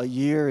about a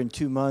year and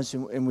 2 months,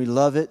 and we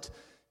love it.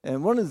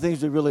 And one of the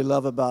things we really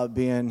love about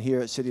being here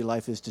at City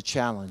Life is the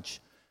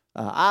challenge.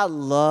 I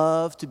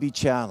love to be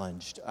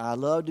challenged. I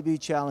love to be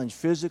challenged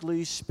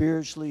physically,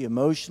 spiritually,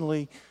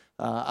 emotionally.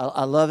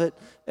 I love it.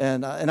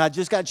 And I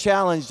just got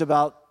challenged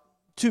about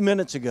 2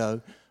 minutes ago.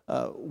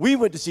 We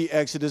went to see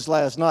Exodus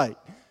last night.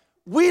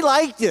 We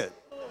liked it.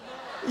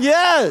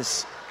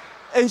 Yes.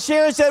 And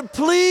Sharon said,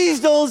 please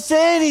don't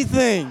say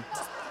anything.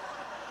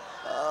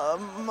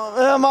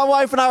 My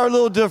wife and I are a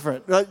little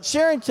different.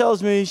 Sharon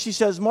tells me, she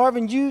says,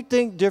 Marvin, you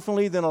think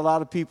differently than a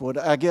lot of people.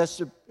 I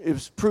guess it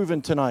was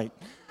proven tonight.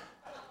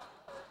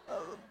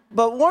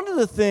 But one of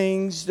the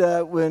things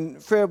that when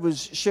Fred was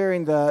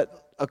sharing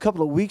that a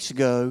couple of weeks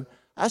ago,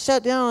 I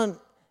sat down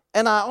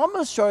and I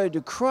almost started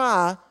to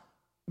cry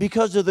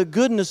because of the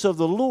goodness of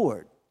the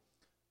Lord.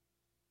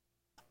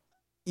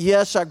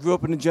 Yes, I grew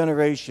up in a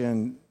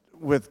generation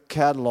with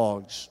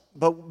catalogs,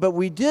 but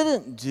we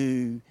didn't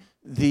do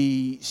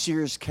the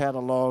Sears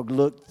catalog,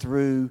 look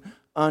through,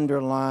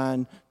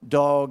 underline,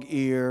 dog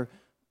ear,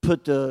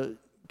 put the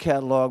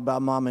catalog by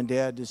mom and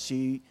dad to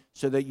see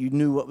so that you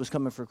knew what was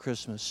coming for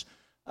Christmas.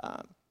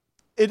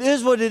 It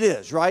is what it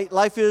is, right?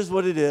 Life is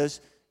what it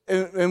is.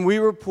 And we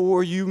were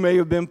poor. You may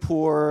have been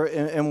poor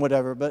and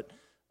whatever. But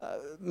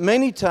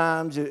many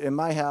times in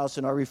my house,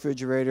 in our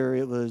refrigerator,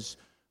 it was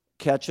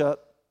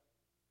ketchup,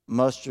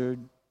 mustard,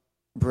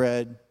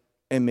 bread,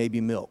 and maybe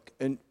milk.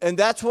 And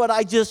that's what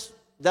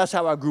that's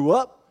how I grew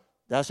up.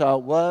 That's how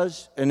it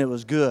was, and it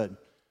was good.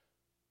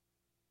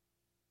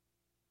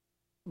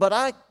 But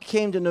I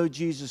came to know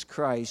Jesus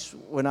Christ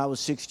when I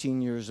was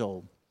 16 years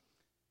old.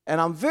 And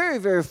I'm very,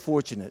 very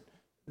fortunate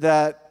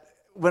that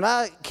when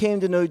I came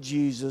to know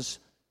Jesus,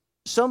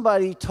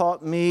 somebody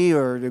taught me,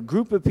 or a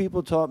group of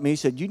people taught me,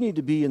 said, you need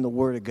to be in the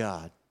Word of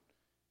God.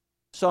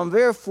 So I'm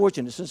very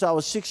fortunate. Since I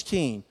was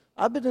 16,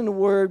 I've been in the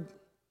Word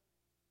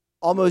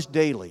almost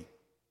daily.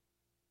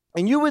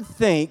 And you would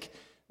think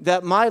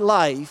that my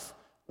life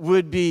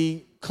would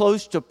be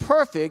close to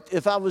perfect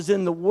if I was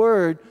in the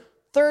Word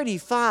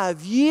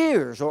 35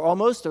 years, or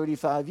almost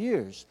 35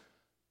 years.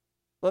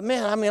 But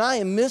man, I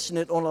am missing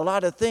it on a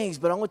lot of things.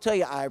 But I'm going to tell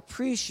you, I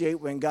appreciate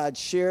when God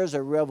shares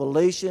a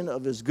revelation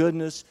of His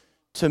goodness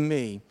to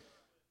me.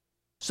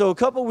 So a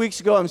couple weeks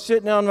ago, I'm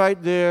sitting down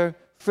right there.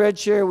 Fred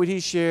shared what he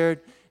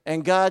shared.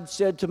 And God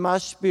said to my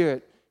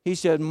spirit, He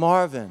said,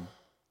 Marvin,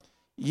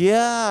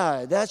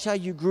 yeah, that's how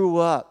you grew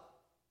up.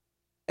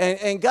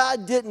 And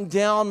God didn't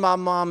down my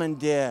mom and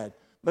dad.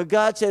 But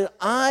God said,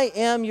 I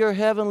am your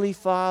heavenly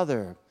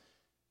Father.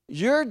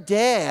 Your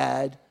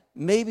dad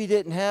maybe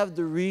didn't have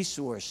the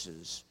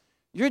resources.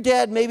 Your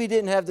dad maybe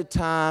didn't have the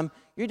time.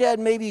 Your dad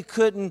maybe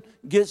couldn't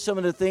get some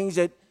of the things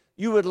that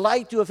you would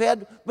like to have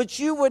had, but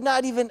you would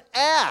not even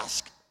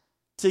ask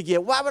to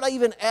get. Why would I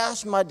even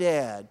ask my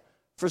dad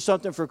for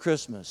something for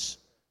Christmas?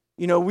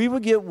 You know, we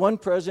would get one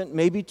present,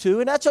 maybe two,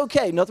 and that's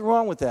okay. Nothing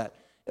wrong with that.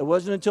 It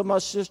wasn't until my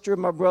sister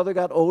and my brother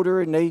got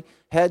older and they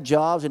had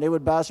jobs and they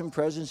would buy some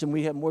presents and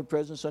we had more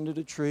presents under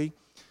the tree.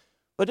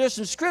 But there's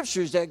some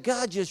scriptures that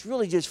God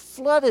really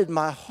flooded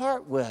my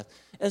heart with.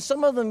 And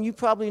some of them you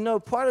probably know.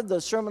 Part of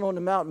the Sermon on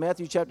the Mount,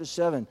 Matthew chapter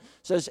 7,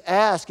 says,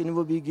 ask and it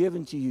will be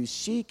given to you.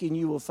 Seek and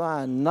you will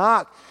find.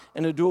 Knock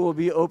and the door will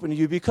be open to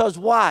you. Because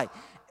why?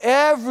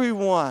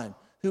 Everyone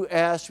who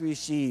asks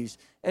receives.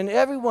 And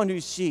everyone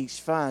who seeks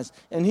finds.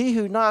 And he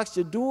who knocks,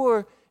 the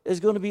door is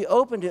going to be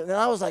opened to him. And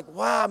I was like,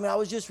 wow, I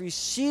was just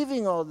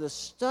receiving all this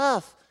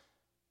stuff.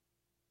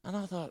 And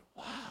I thought,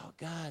 wow,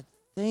 God,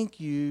 thank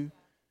you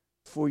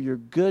for your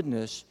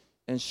goodness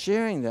and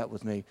sharing that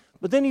with me.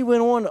 But then he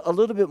went on a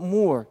little bit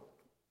more.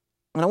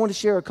 And I want to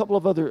share a couple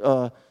of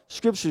other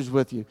scriptures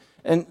with you.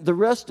 And the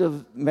rest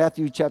of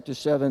Matthew chapter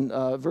 7,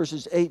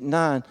 verses 8 and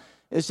 9,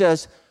 it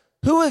says,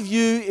 who of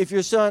you, if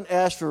your son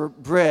asks for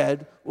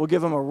bread, will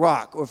give him a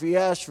rock? Or if he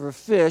asks for a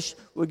fish,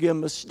 will give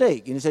him a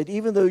snake? And he said,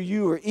 even though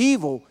you are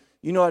evil,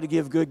 you know how to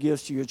give good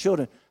gifts to your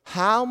children.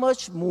 How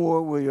much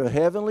more will your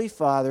heavenly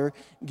Father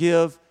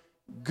give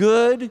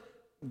good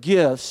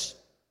gifts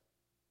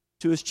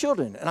to His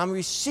children? And I'm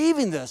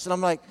receiving this, and I'm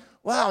like,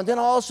 wow. And then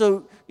I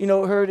also,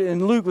 heard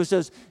in Luke where it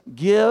says,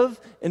 give,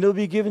 and it'll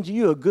be given to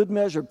you, a good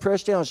measure,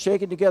 pressed down,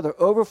 shaken together,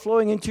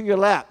 overflowing into your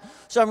lap.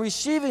 So I'm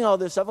receiving all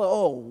this. I'm like,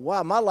 oh,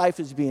 wow, my life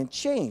is being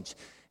changed.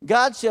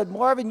 God said,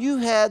 Marvin, you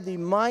had the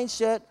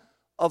mindset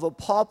of a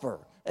pauper,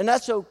 and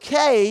that's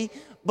okay,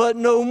 but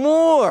no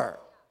more.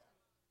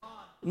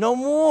 No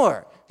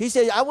more. He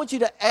said, I want you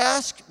to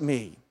ask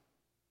me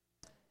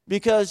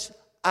because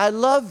I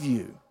love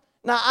you.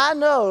 Now, I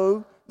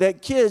know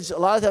that kids a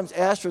lot of times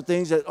ask for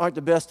things that aren't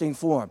the best thing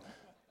for them,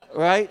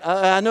 right?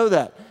 I know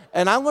that.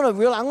 And I'm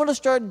going to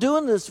start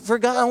doing this for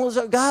God. I'm going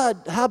to say, God,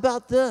 how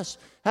about this?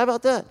 How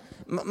about that?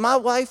 My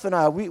wife and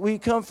I, we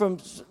come from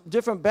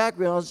different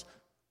backgrounds,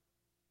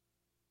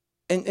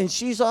 and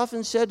she's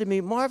often said to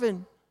me,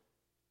 Marvin,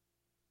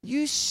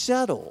 you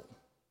settle.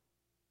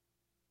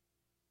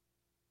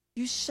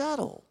 You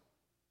settle.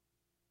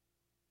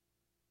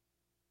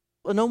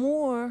 Well, no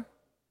more.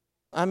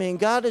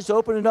 God is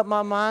opening up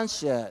my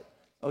mindset.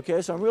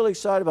 Okay, so I'm really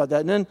excited about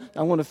that. And then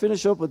I'm going to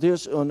finish up with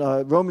this on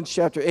Romans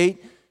chapter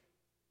 8,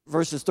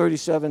 verses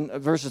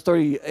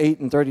 38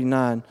 and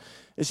 39.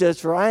 It says,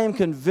 for I am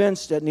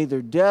convinced that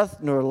neither death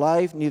nor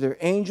life, neither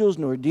angels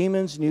nor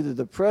demons, neither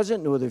the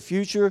present nor the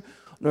future,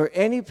 nor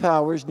any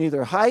powers,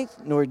 neither height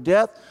nor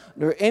depth,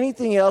 nor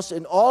anything else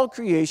in all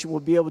creation will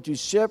be able to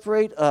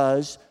separate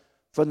us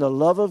from the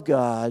love of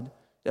God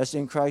that's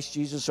in Christ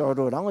Jesus our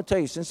Lord. I'm going to tell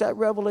you, since that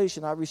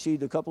revelation I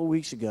received a couple of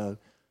weeks ago,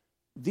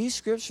 these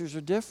scriptures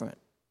are different.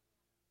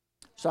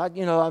 So,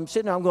 I'm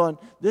sitting there, I'm going,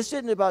 this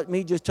isn't about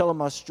me just telling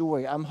my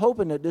story. I'm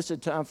hoping that this is a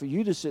time for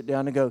you to sit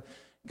down and go,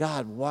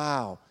 God,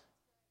 wow,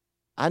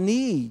 I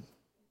need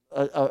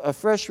a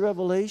fresh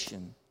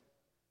revelation.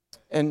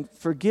 And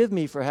forgive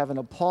me for having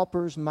a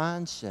pauper's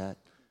mindset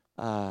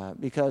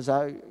because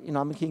I'm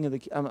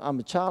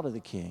a child of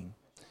the King.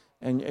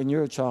 And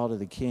you're a child of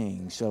the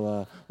King.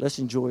 So let's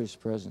enjoy His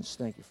presence.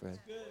 Thank you, Fred.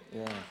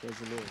 Yeah, praise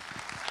the Lord.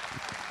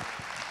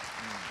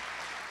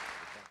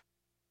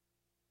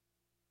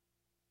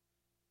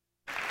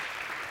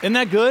 Isn't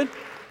that good?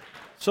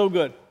 So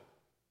good.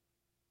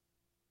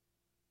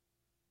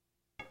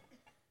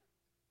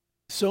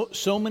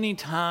 So many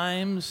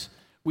times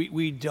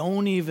we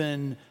don't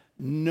even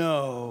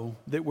know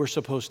that we're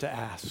supposed to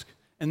ask.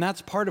 And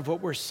that's part of what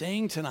we're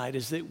saying tonight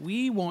is that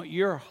we want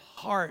your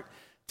heart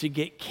to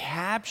get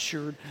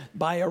captured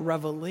by a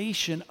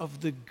revelation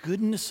of the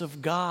goodness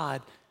of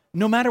God,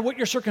 no matter what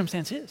your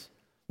circumstance is.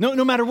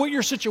 No matter what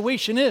your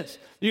situation is.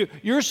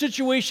 Your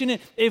situation,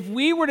 if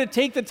we were to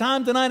take the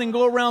time tonight and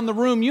go around the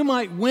room, you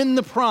might win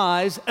the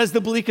prize as the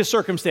bleakest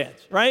circumstance,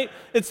 right?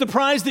 It's the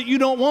prize that you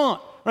don't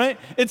want. right?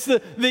 It's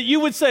that you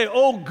would say,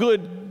 oh,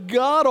 good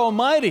God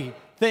Almighty,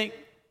 thank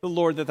the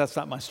Lord that that's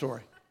not my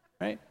story,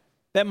 right?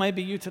 That might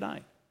be you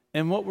tonight.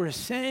 And what we're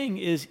saying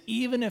is,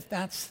 even if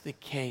that's the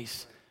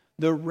case,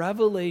 the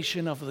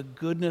revelation of the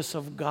goodness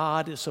of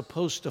God is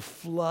supposed to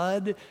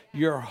flood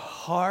your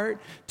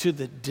heart to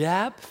the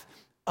depth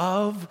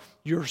of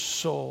your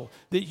soul,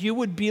 that you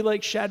would be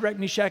like Shadrach,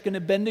 Meshach, and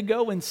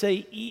Abednego and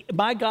say,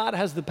 my God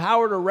has the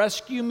power to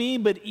rescue me,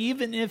 but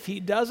even if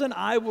he doesn't,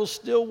 I will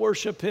still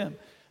worship him.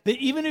 That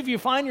even if you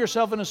find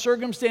yourself in a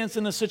circumstance,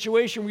 in a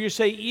situation where you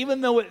say,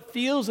 even though it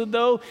feels as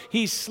though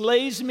he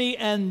slays me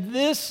and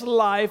this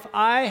life,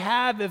 I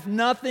have, if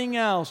nothing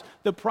else,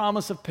 the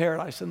promise of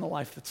paradise in the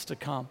life that's to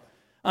come.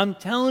 I'm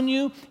telling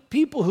you,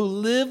 people who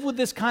live with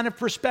this kind of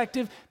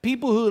perspective,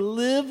 people who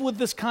live with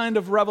this kind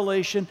of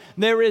revelation,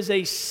 there is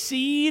a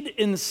seed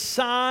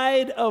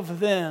inside of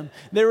them.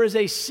 There is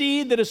a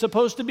seed that is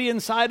supposed to be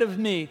inside of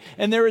me,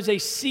 and there is a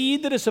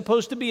seed that is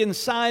supposed to be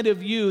inside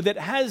of you that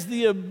has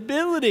the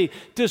ability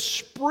to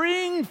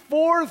spring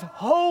forth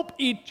hope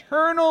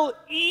eternal,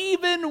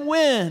 even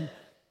when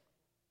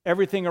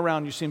everything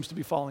around you seems to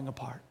be falling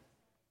apart.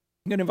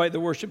 I'm going to invite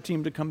the worship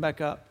team to come back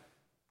up.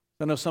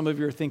 I know some of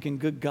you are thinking,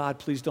 good God,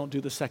 please don't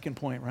do the second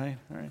point, right?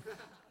 All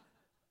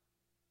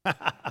right.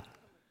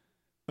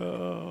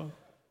 Oh.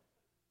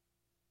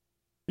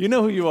 You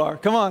know who you are.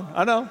 Come on.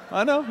 I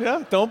know.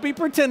 Yeah. Don't be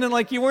pretending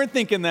like you weren't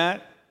thinking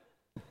that.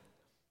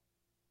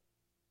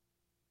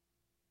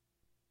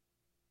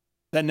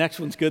 That next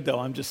one's good, though.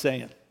 I'm just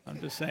saying.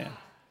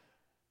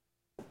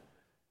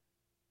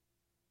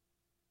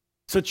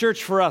 So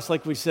church for us,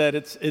 like we said,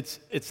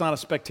 it's not a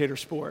spectator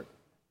sport.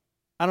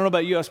 I don't know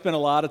about you, I spent a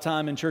lot of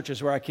time in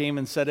churches where I came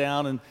and sat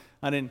down and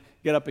I didn't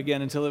get up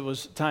again until it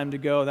was time to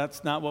go.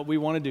 That's not what we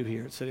want to do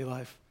here at City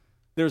Life.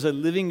 There's a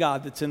living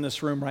God that's in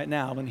this room right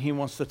now, and he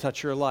wants to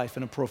touch your life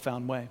in a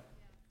profound way.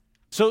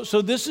 So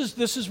this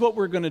is what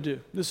we're going to do.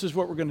 This is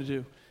what we're going to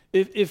do.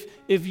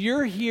 If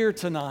you're here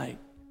tonight,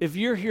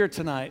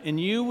 and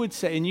you would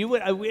say,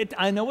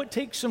 I know it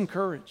takes some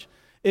courage.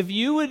 If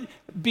you would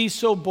be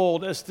so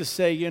bold as to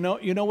say, you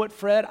know what,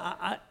 Fred,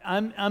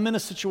 I'm in a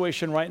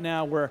situation right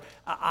now where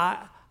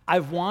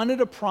I've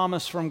wanted a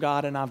promise from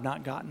God and I've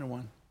not gotten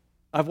one.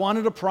 I've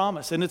wanted a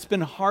promise, and it's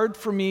been hard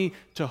for me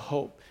to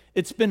hope.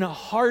 It's been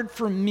hard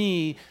for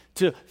me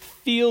to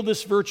feel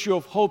this virtue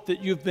of hope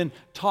that you've been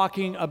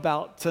talking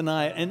about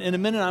tonight. And in a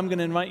minute, I'm going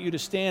to invite you to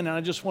stand, and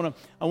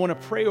I want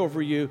to pray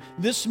over you.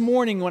 This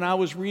morning, when I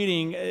was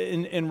reading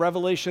in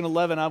Revelation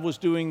 11, I was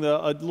doing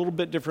a little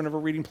bit different of a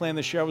reading plan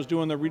this year. I was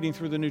doing the reading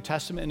through the New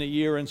Testament in a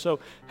year, and so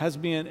has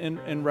been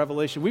in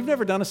Revelation. We've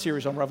never done a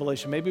series on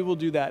Revelation. Maybe we'll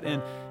do that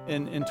in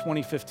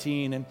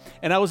 2015.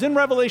 And I was in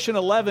Revelation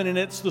 11, and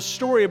it's the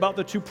story about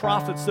the two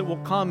prophets that will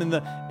come in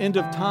the end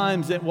of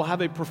times that will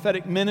have a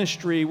prophetic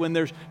ministry when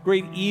there's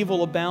great evil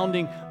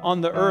abounding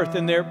on the earth.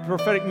 And their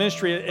prophetic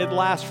ministry, it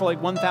lasts for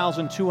like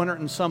 1,200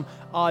 and some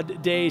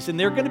odd days. And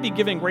they're going to be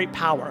given great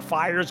power.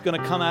 Fire is going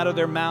to come out of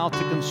their mouth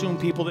to consume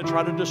people that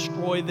try to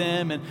destroy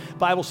them. And the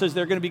Bible says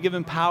they're going to be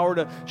given power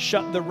to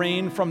shut the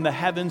rain from the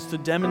heavens to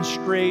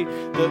demonstrate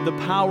the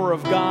power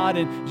of God.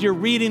 And you're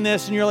reading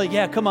this and you're like,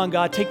 yeah, come on,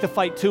 God, take the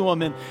fight to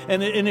them.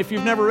 And if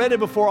you've never read it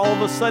before, all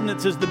of a sudden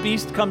it says the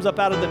beast comes up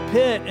out of the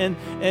pit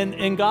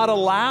and God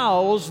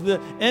allows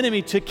the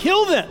enemy to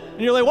kill them.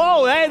 And you're like,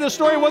 whoa, hey, the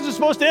story wasn't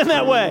supposed to end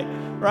that way,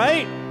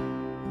 right?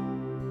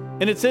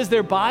 And it says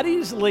their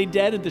bodies lay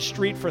dead in the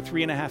street for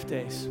 3.5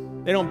 days.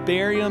 They don't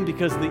bury them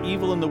because the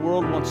evil in the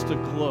world wants to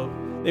gloat.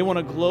 They want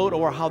to gloat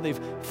over how they've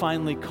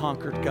finally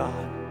conquered God.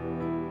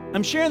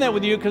 I'm sharing that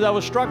with you because I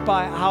was struck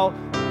by how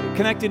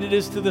connected it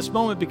is to this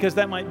moment, because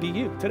that might be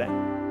you today.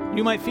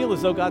 You might feel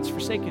as though God's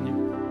forsaken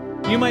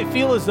you. You might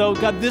feel as though,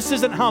 God, this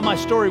isn't how my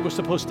story was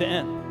supposed to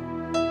end.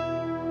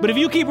 But if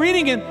you keep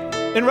reading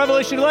in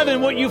Revelation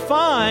 11, what you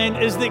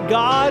find is that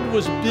God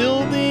was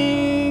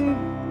building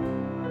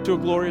to a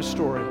glorious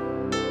story.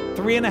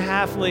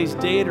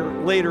 3.5 days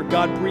later,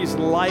 God breathes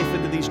life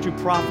into these two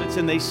prophets,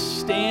 and they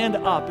stand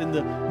up in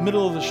the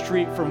middle of the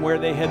street from where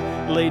they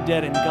had laid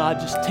dead, and God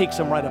just takes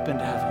them right up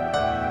into heaven.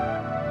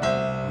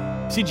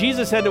 See,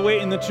 Jesus had to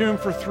wait in the tomb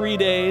for 3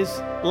 days.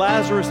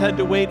 Lazarus had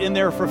to wait in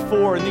there for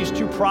 4, and these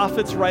two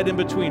prophets right in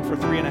between for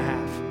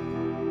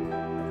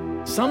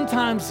 3.5.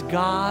 Sometimes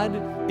God,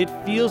 it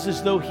feels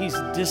as though he's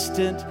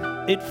distant.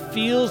 It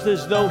feels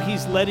as though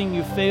he's letting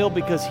you fail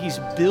because he's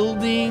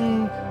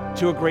building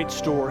to a great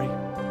story.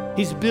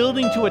 He's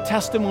building to a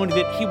testimony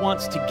that he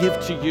wants to give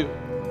to you.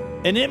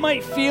 And it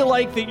might feel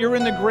like that you're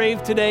in the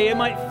grave today. It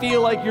might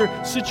feel like your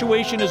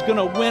situation is going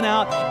to win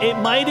out. It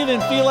might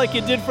even feel like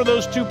it did for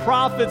those two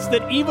prophets,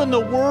 that even the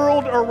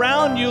world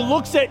around you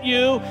looks at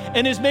you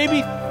and is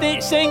maybe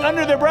saying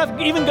under their breath,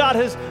 even God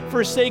has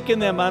forsaken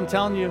them. I'm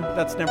telling you,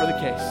 that's never the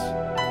case.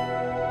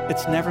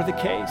 It's never the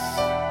case.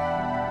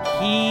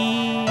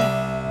 He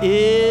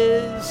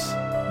is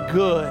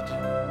good.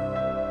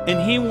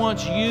 And he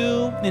wants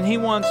you and he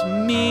wants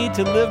me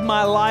to live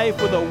my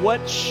life with a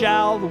what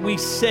shall we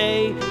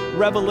say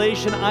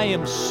revelation. I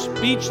am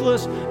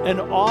speechless and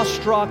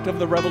awestruck of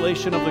the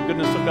revelation of the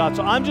goodness of God.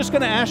 So I'm just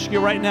going to ask you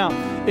right now,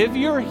 if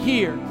you're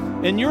here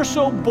and you're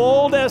so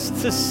bold as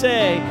to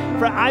say,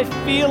 for I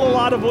feel a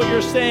lot of what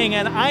you're saying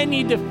and I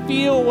need to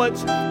feel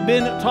what's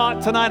been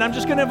taught tonight, I'm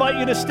just going to invite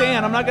you to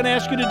stand. I'm not going to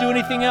ask you to do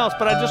anything else,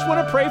 but I just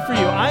want to pray for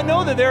you. I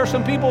know that there are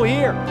some people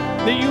here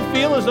that you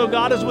feel as though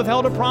God has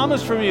withheld a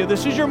promise from you.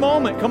 This is your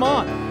moment. Come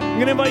on. I'm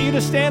going to invite you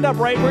to stand up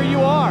right where you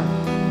are.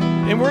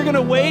 And we're going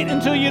to wait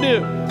until you do,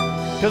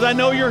 because I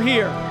know you're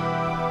here.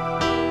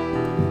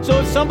 So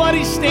if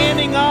somebody's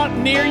standing up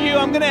near you,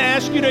 I'm going to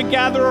ask you to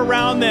gather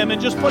around them and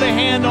just put a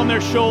hand on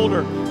their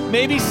shoulder.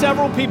 Maybe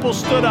several people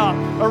stood up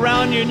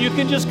around you and you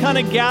can just kind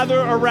of gather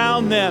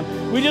around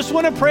them. We just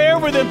want to pray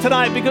over them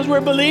tonight because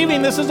we're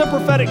believing this is a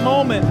prophetic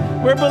moment.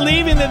 We're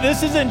believing that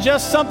this isn't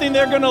just something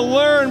they're going to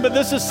learn, but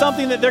this is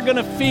something that they're going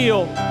to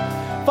feel.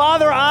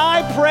 Father,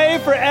 I pray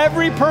for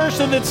every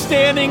person that's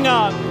standing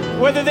up,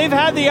 whether they've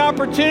had the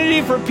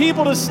opportunity for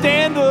people to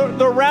stand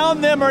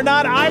around them or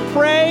not. I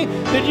pray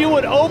that you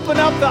would open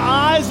up the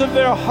eyes of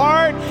their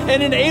heart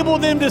and enable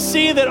them to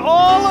see that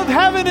all of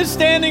heaven is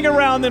standing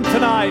around them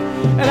tonight.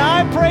 And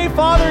I pray,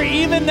 Father,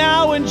 even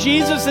now in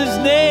Jesus'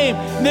 name,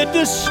 that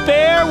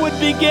despair would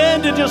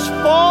begin to just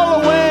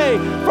fall away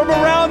from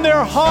around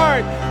their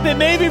heart. That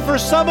maybe for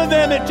some of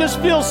them it just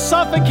feels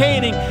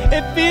suffocating.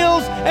 It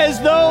feels as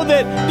though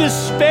that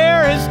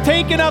despair has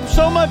taken up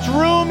so much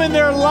room in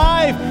their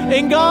life.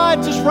 And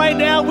God, just right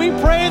now, we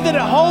pray that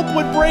a hope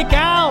would break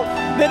out,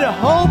 that a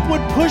hope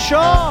would push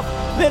off,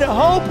 that a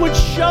hope would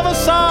shove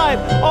aside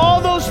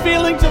all those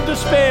feelings of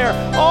despair,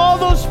 all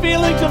those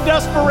feelings of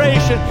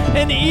desperation.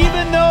 And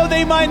even though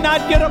they might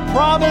not get a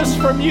promise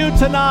from you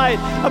tonight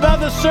about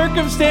the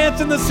circumstance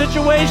and the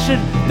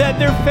situation that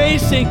they're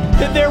facing,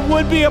 that there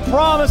would be a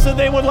promise that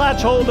they would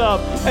latch hold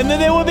of, and that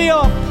there would be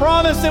a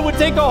promise that would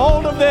take a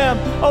hold of them,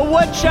 a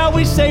what shall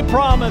we say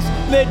promise,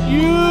 that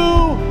you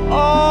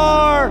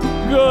are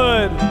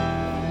good.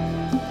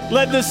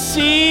 Let the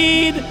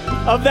seed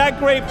of that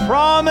great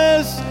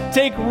promise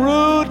take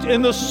root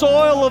in the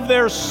soil of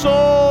their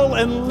soul,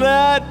 and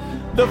let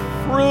the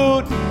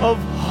fruit of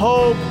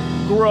hope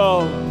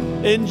grow.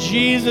 In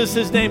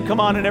Jesus' name, come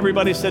on, and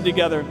everybody said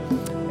together,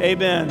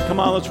 amen. Come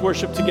on, let's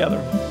worship together.